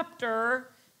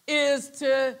chapter is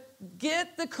to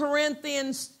get the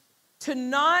Corinthians to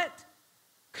not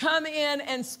come in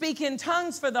and speak in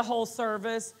tongues for the whole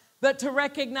service, but to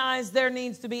recognize there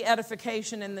needs to be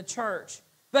edification in the church.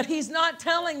 But he's not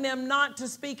telling them not to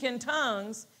speak in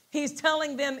tongues. He's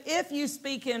telling them, if you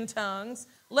speak in tongues,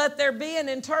 let there be an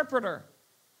interpreter.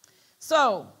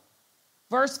 So,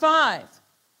 verse 5,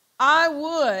 I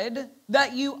would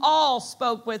that you all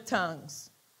spoke with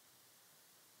tongues.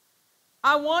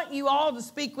 I want you all to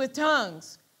speak with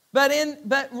tongues, but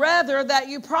rather that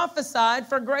you prophesied,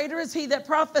 for greater is he that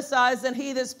prophesies than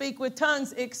he that speak with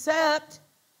tongues, except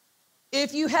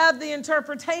if you have the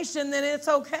interpretation, then it's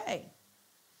okay.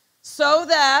 So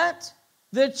that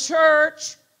the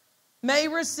church may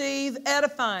receive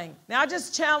edifying. Now I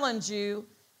just challenge you,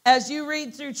 as you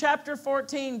read through chapter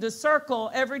 14, to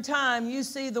circle every time you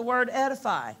see the word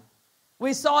edify.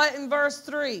 We saw it in verse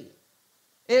 3.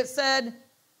 It said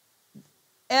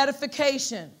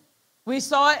edification. We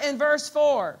saw it in verse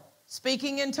 4.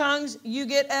 Speaking in tongues, you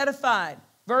get edified.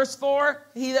 Verse 4,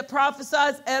 he that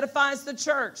prophesies edifies the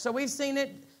church. So we've seen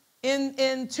it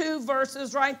in 2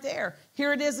 verses right there.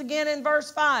 Here it is again in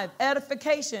verse 5,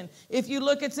 edification. If you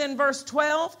look, it's in verse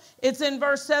 12, it's in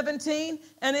verse 17,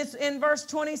 and it's in verse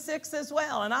 26 as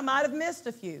well. And I might have missed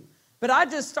a few. But I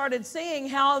just started seeing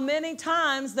how many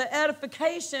times the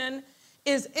edification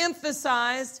is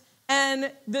emphasized,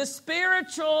 and the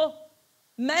spiritual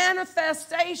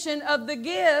manifestation of the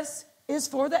gifts is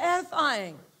for the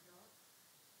edifying.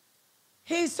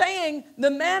 He's saying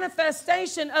the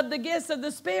manifestation of the gifts of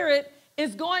the Spirit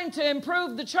is going to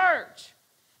improve the church.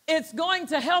 It's going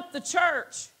to help the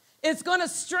church. It's going to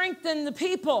strengthen the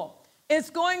people.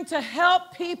 It's going to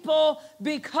help people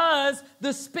because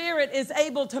the Spirit is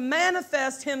able to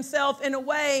manifest himself in a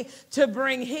way to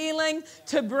bring healing,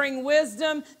 to bring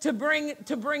wisdom, to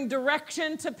bring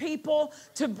direction to people,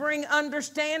 to bring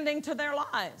understanding to their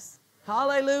lives.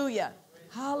 Hallelujah.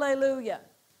 Hallelujah.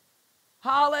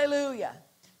 Hallelujah.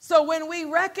 So when we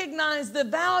recognize the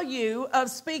value of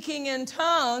speaking in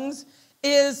tongues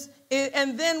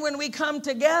and then when we come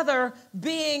together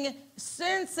being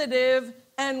sensitive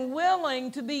and willing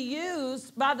to be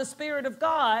used by the Spirit of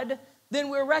God, then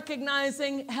we're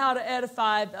recognizing how to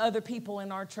edify the other people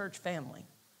in our church family.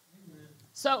 Amen.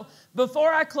 So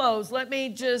before I close, let me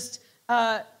just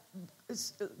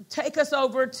take us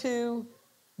over to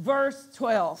verse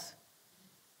 12.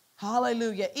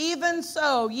 Hallelujah. Even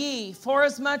so, ye,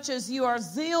 forasmuch as you are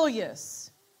zealous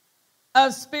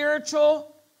of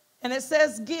spiritual, and it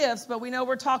says gifts, but we know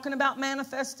we're talking about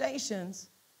manifestations.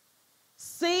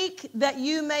 Seek that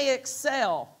you may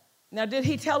excel. Now, did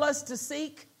he tell us to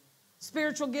seek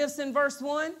spiritual gifts in verse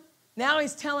 1? Now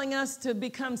he's telling us to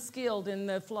become skilled in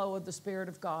the flow of the Spirit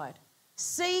of God.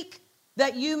 Seek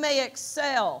that you may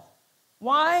excel.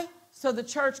 Why? So the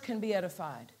church can be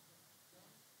edified.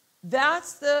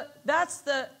 That's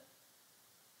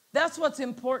what's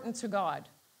important to God.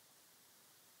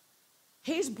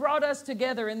 He's brought us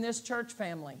together in this church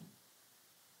family.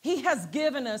 He has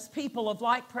given us people of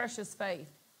like precious faith.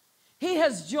 He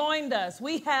has joined us.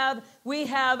 We have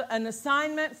an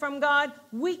assignment from God.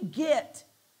 We get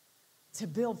to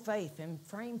build faith and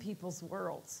frame people's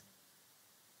worlds.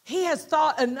 He has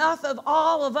thought enough of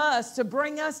all of us to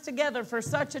bring us together for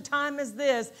such a time as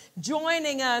this,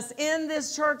 joining us in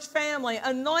this church family,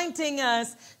 anointing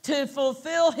us to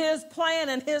fulfill his plan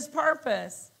and his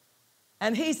purpose.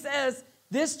 And he says,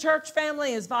 this church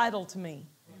family is vital to me.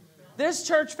 This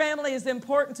church family is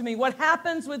important to me. What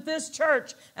happens with this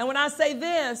church, and when I say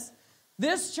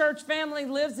this church family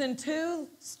lives in 2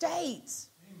 states.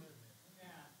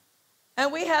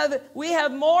 And we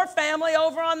have more family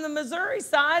over on the Missouri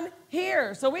side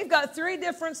here. So we've got 3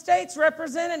 different states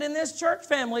represented in this church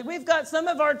family. We've got some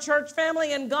of our church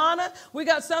family in Ghana. We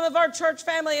got some of our church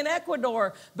family in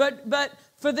Ecuador. But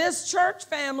for this church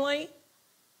family,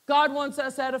 God wants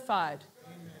us edified.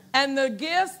 Amen. And the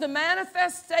gifts, the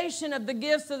manifestation of the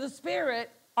gifts of the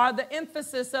Spirit are the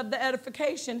emphasis of the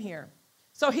edification here.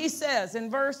 So he says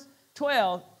in verse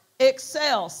 12,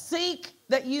 excel, seek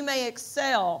that you may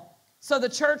excel, so the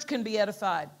church can be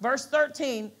edified. Verse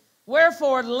 13,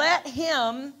 wherefore let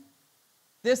him,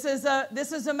 this is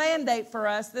a mandate for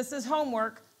us, this is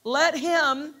homework, let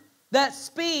him that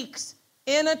speaks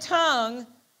in a tongue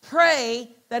pray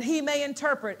that he may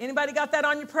interpret. Anybody got that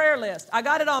on your prayer list? I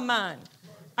got it on mine.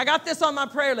 I got this on my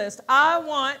prayer list. I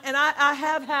want, and I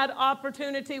have had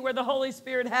opportunity where the Holy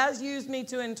Spirit has used me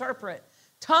to interpret.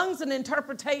 Tongues and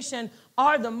interpretation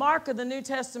are the mark of the New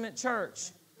Testament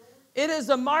church. It is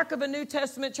a mark of a New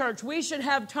Testament church. We should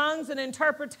have tongues and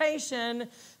interpretation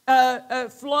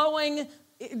flowing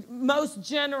most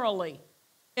generally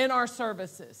in our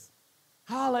services.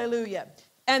 Hallelujah.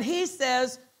 And he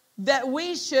says that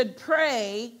we should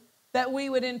pray that we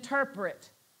would interpret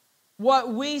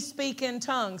what we speak in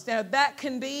tongues. Now, that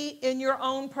can be in your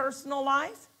own personal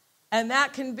life, and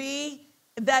that can be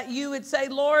that you would say,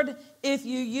 Lord, if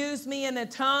you use me in a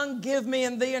tongue, give me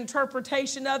the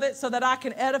interpretation of it so that I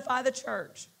can edify the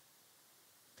church.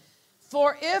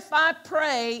 For if I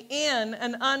pray in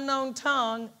an unknown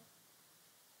tongue,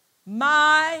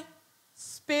 my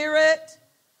spirit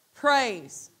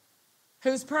prays.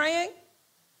 Who's praying?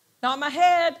 Not my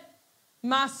head.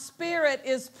 My spirit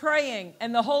is praying.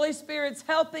 And the Holy Spirit's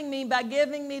helping me by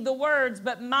giving me the words,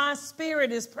 but my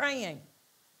spirit is praying.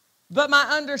 But my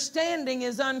understanding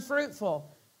is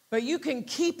unfruitful. But you can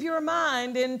keep your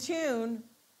mind in tune.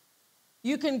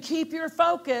 You can keep your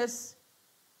focus.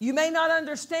 You may not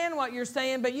understand what you're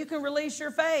saying, but you can release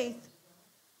your faith.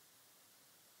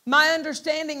 My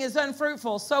understanding is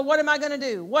unfruitful. So what am I going to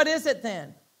do? What is it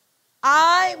then?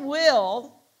 I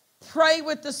will pray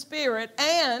with the Spirit,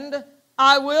 and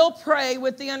I will pray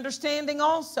with the understanding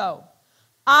also.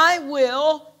 I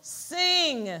will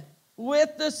sing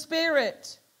with the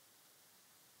Spirit.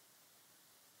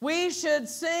 We should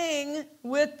sing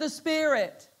with the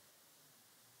Spirit.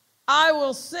 I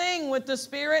will sing with the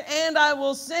Spirit, and I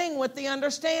will sing with the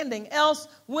understanding. Else,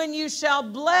 when you shall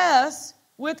bless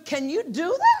with, can you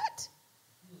do that?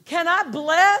 Can I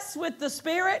bless with the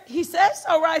Spirit? He says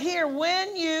so right here.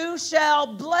 When you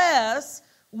shall bless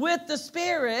with the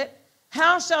Spirit,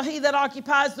 how shall he that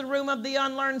occupies the room of the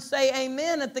unlearned say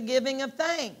amen at the giving of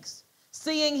thanks,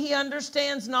 seeing he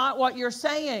understands not what you're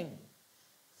saying?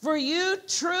 For you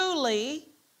truly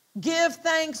give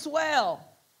thanks well.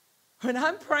 When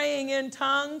I'm praying in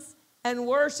tongues and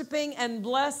worshiping and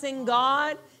blessing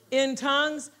God in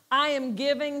tongues, I am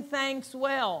giving thanks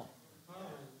well.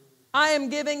 I am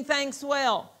giving thanks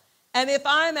well. And if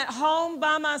I'm at home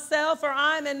by myself, or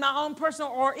I'm in my own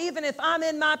personal, or even if I'm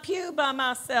in my pew by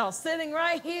myself, sitting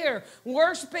right here,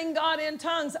 worshiping God in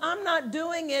tongues, I'm not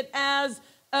doing it as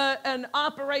an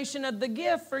operation of the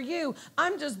gift for you.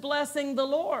 I'm just blessing the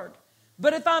Lord.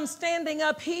 But if I'm standing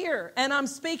up here and I'm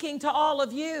speaking to all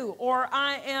of you, or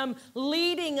I am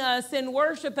leading us in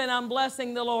worship and I'm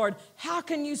blessing the Lord, how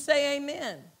can you say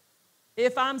amen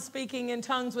if I'm speaking in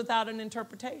tongues without an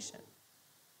interpretation?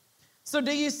 So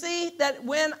do you see that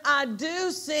when I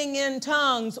do sing in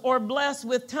tongues or bless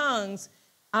with tongues,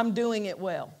 I'm doing it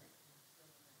well?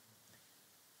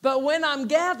 But when I'm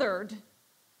gathered,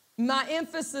 my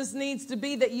emphasis needs to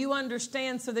be that you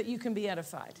understand so that you can be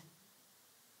edified.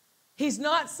 He's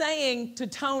not saying to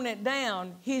tone it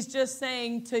down. He's just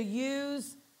saying to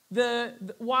use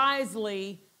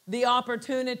wisely the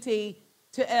opportunity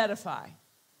to edify.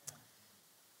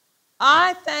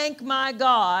 I thank my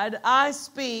God, I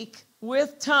speak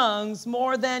with tongues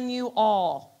more than you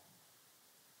all.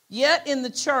 Yet in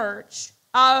the church,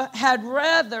 I had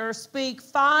rather speak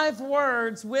 5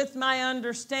 words with my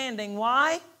understanding.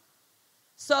 Why?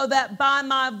 So that by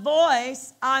my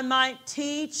voice I might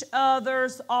teach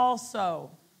others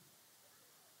also.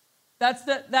 That's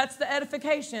the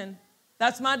edification.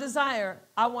 That's my desire.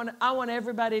 I want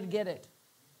everybody to get it.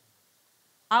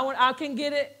 I can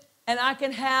get it. And I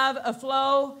can have a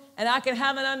flow, and I can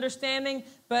have an understanding.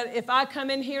 But if I come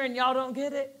in here and y'all don't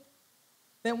get it,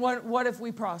 then what if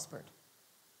we prospered?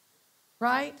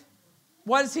 Right?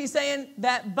 What is he saying?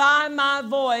 That by my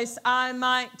voice I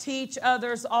might teach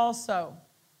others also.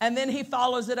 And then he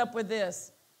follows it up with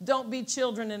this. Don't be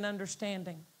children in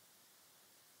understanding.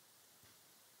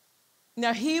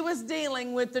 Now, he was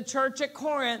dealing with the church at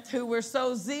Corinth who were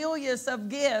so zealous of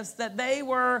gifts that they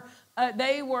were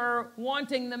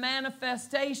wanting the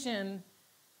manifestation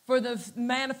for the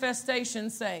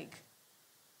manifestation's sake.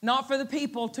 Not for the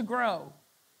people to grow.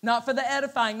 Not for the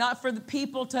edifying. Not for the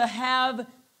people to have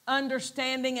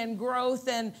understanding and growth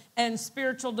and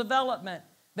spiritual development.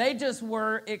 They just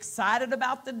were excited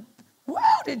about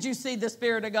wow, did you see the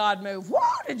Spirit of God move?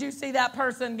 Wow, did you see that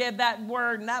person give that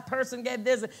word and that person gave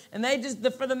this? And they just,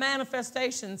 for the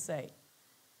manifestation's sake.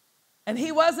 And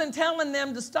he wasn't telling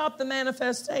them to stop the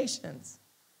manifestations.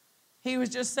 He was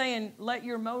just saying, let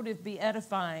your motive be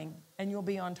edifying and you'll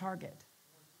be on target.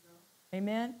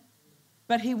 Amen?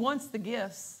 But he wants the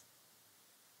gifts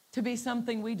to be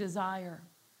something we desire.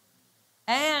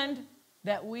 And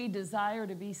that we desire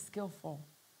to be skillful.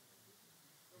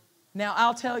 Now,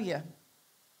 I'll tell you,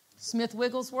 Smith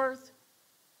Wigglesworth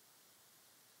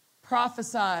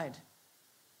prophesied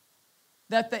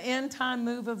that the end-time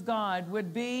move of God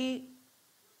would be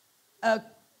a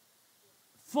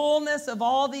fullness of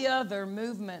all the other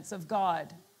movements of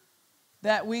God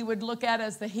that we would look at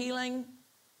as the healing,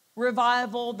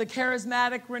 revival, the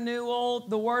charismatic renewal,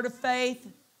 the word of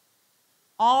faith,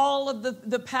 all of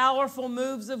the powerful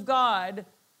moves of God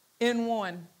in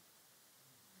one.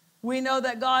 We know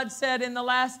that God said in the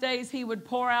last days he would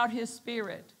pour out his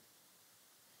Spirit.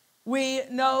 We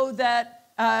know that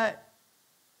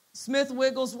Smith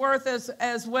Wigglesworth,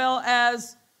 as well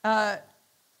as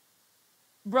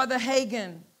Brother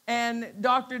Hagin and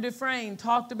Dr. Dufresne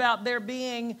talked about there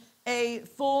being a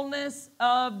fullness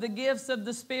of the gifts of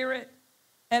the Spirit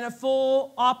and a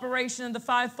full operation of the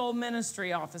fivefold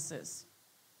ministry offices.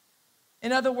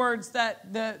 In other words,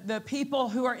 that the people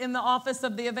who are in the office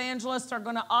of the evangelist are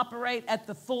going to operate at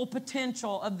the full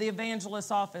potential of the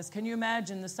evangelist's office. Can you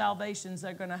imagine the salvations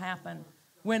that are going to happen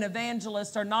when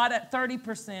evangelists are not at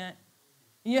 30%?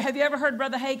 Have you ever heard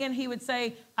Brother Hagin? He would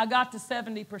say, I got to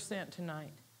 70%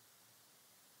 tonight.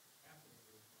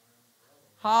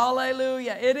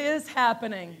 Hallelujah. It is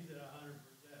happening.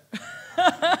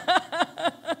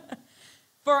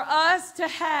 For us to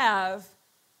have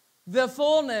the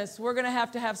fullness, we're going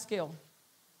to have skill.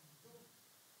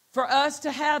 For us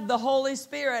to have the Holy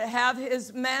Spirit, have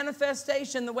His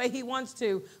manifestation the way He wants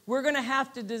to, we're going to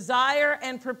have to desire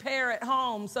and prepare at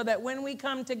home so that when we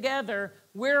come together,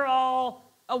 we're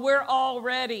all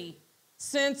ready,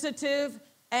 sensitive,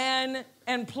 and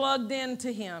plugged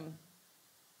into Him.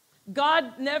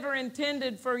 God never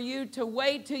intended for you to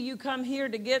wait till you come here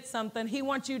to get something. He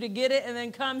wants you to get it and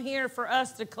then come here for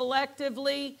us to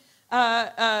collectively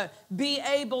be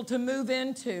able to move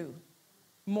into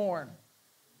more.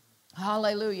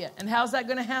 Hallelujah. And how's that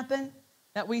going to happen?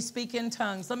 That we speak in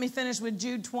tongues. Let me finish with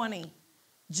Jude 20.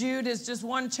 Jude is just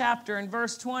one chapter, and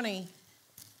verse 20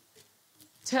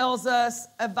 tells us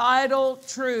a vital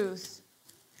truth.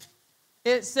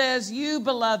 It says, you,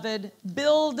 beloved,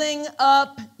 building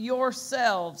up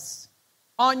yourselves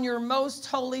on your most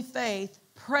holy faith,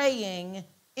 praying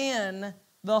in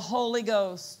the Holy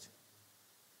Ghost.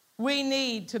 We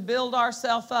need to build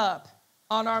ourselves up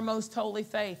on our most holy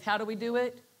faith. How do we do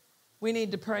it? We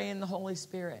need to pray in the Holy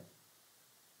Spirit.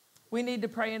 We need to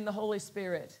pray in the Holy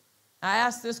Spirit. I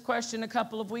asked this question a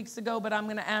couple of weeks ago, but I'm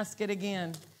going to ask it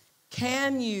again.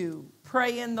 Can you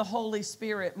pray in the Holy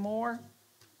Spirit more?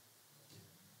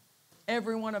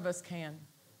 Every one of us can.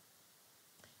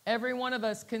 Every one of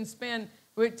us can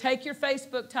take your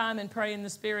Facebook time and pray in the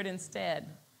Spirit instead.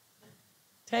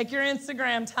 Take your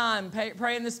Instagram time,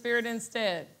 pray in the Spirit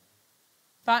instead.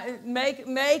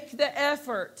 Make the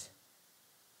effort,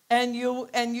 and you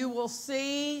will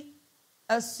see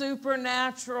a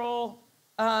supernatural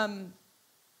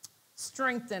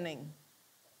strengthening.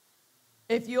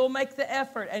 If you'll make the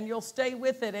effort and you'll stay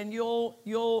with it and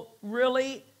you'll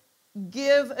really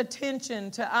give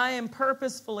attention to, I am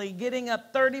purposefully getting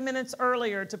up 30 minutes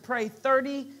earlier to pray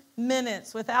 30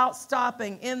 minutes without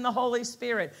stopping in the Holy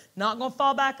Spirit. Not going to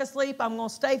fall back asleep. I'm going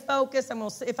to stay focused.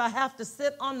 If I have to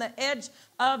sit on the edge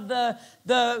of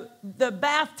the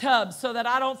bathtub so that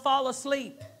I don't fall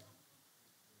asleep,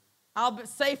 I'll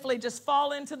safely just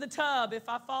fall into the tub if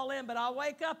I fall in, but I'll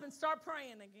wake up and start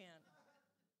praying again.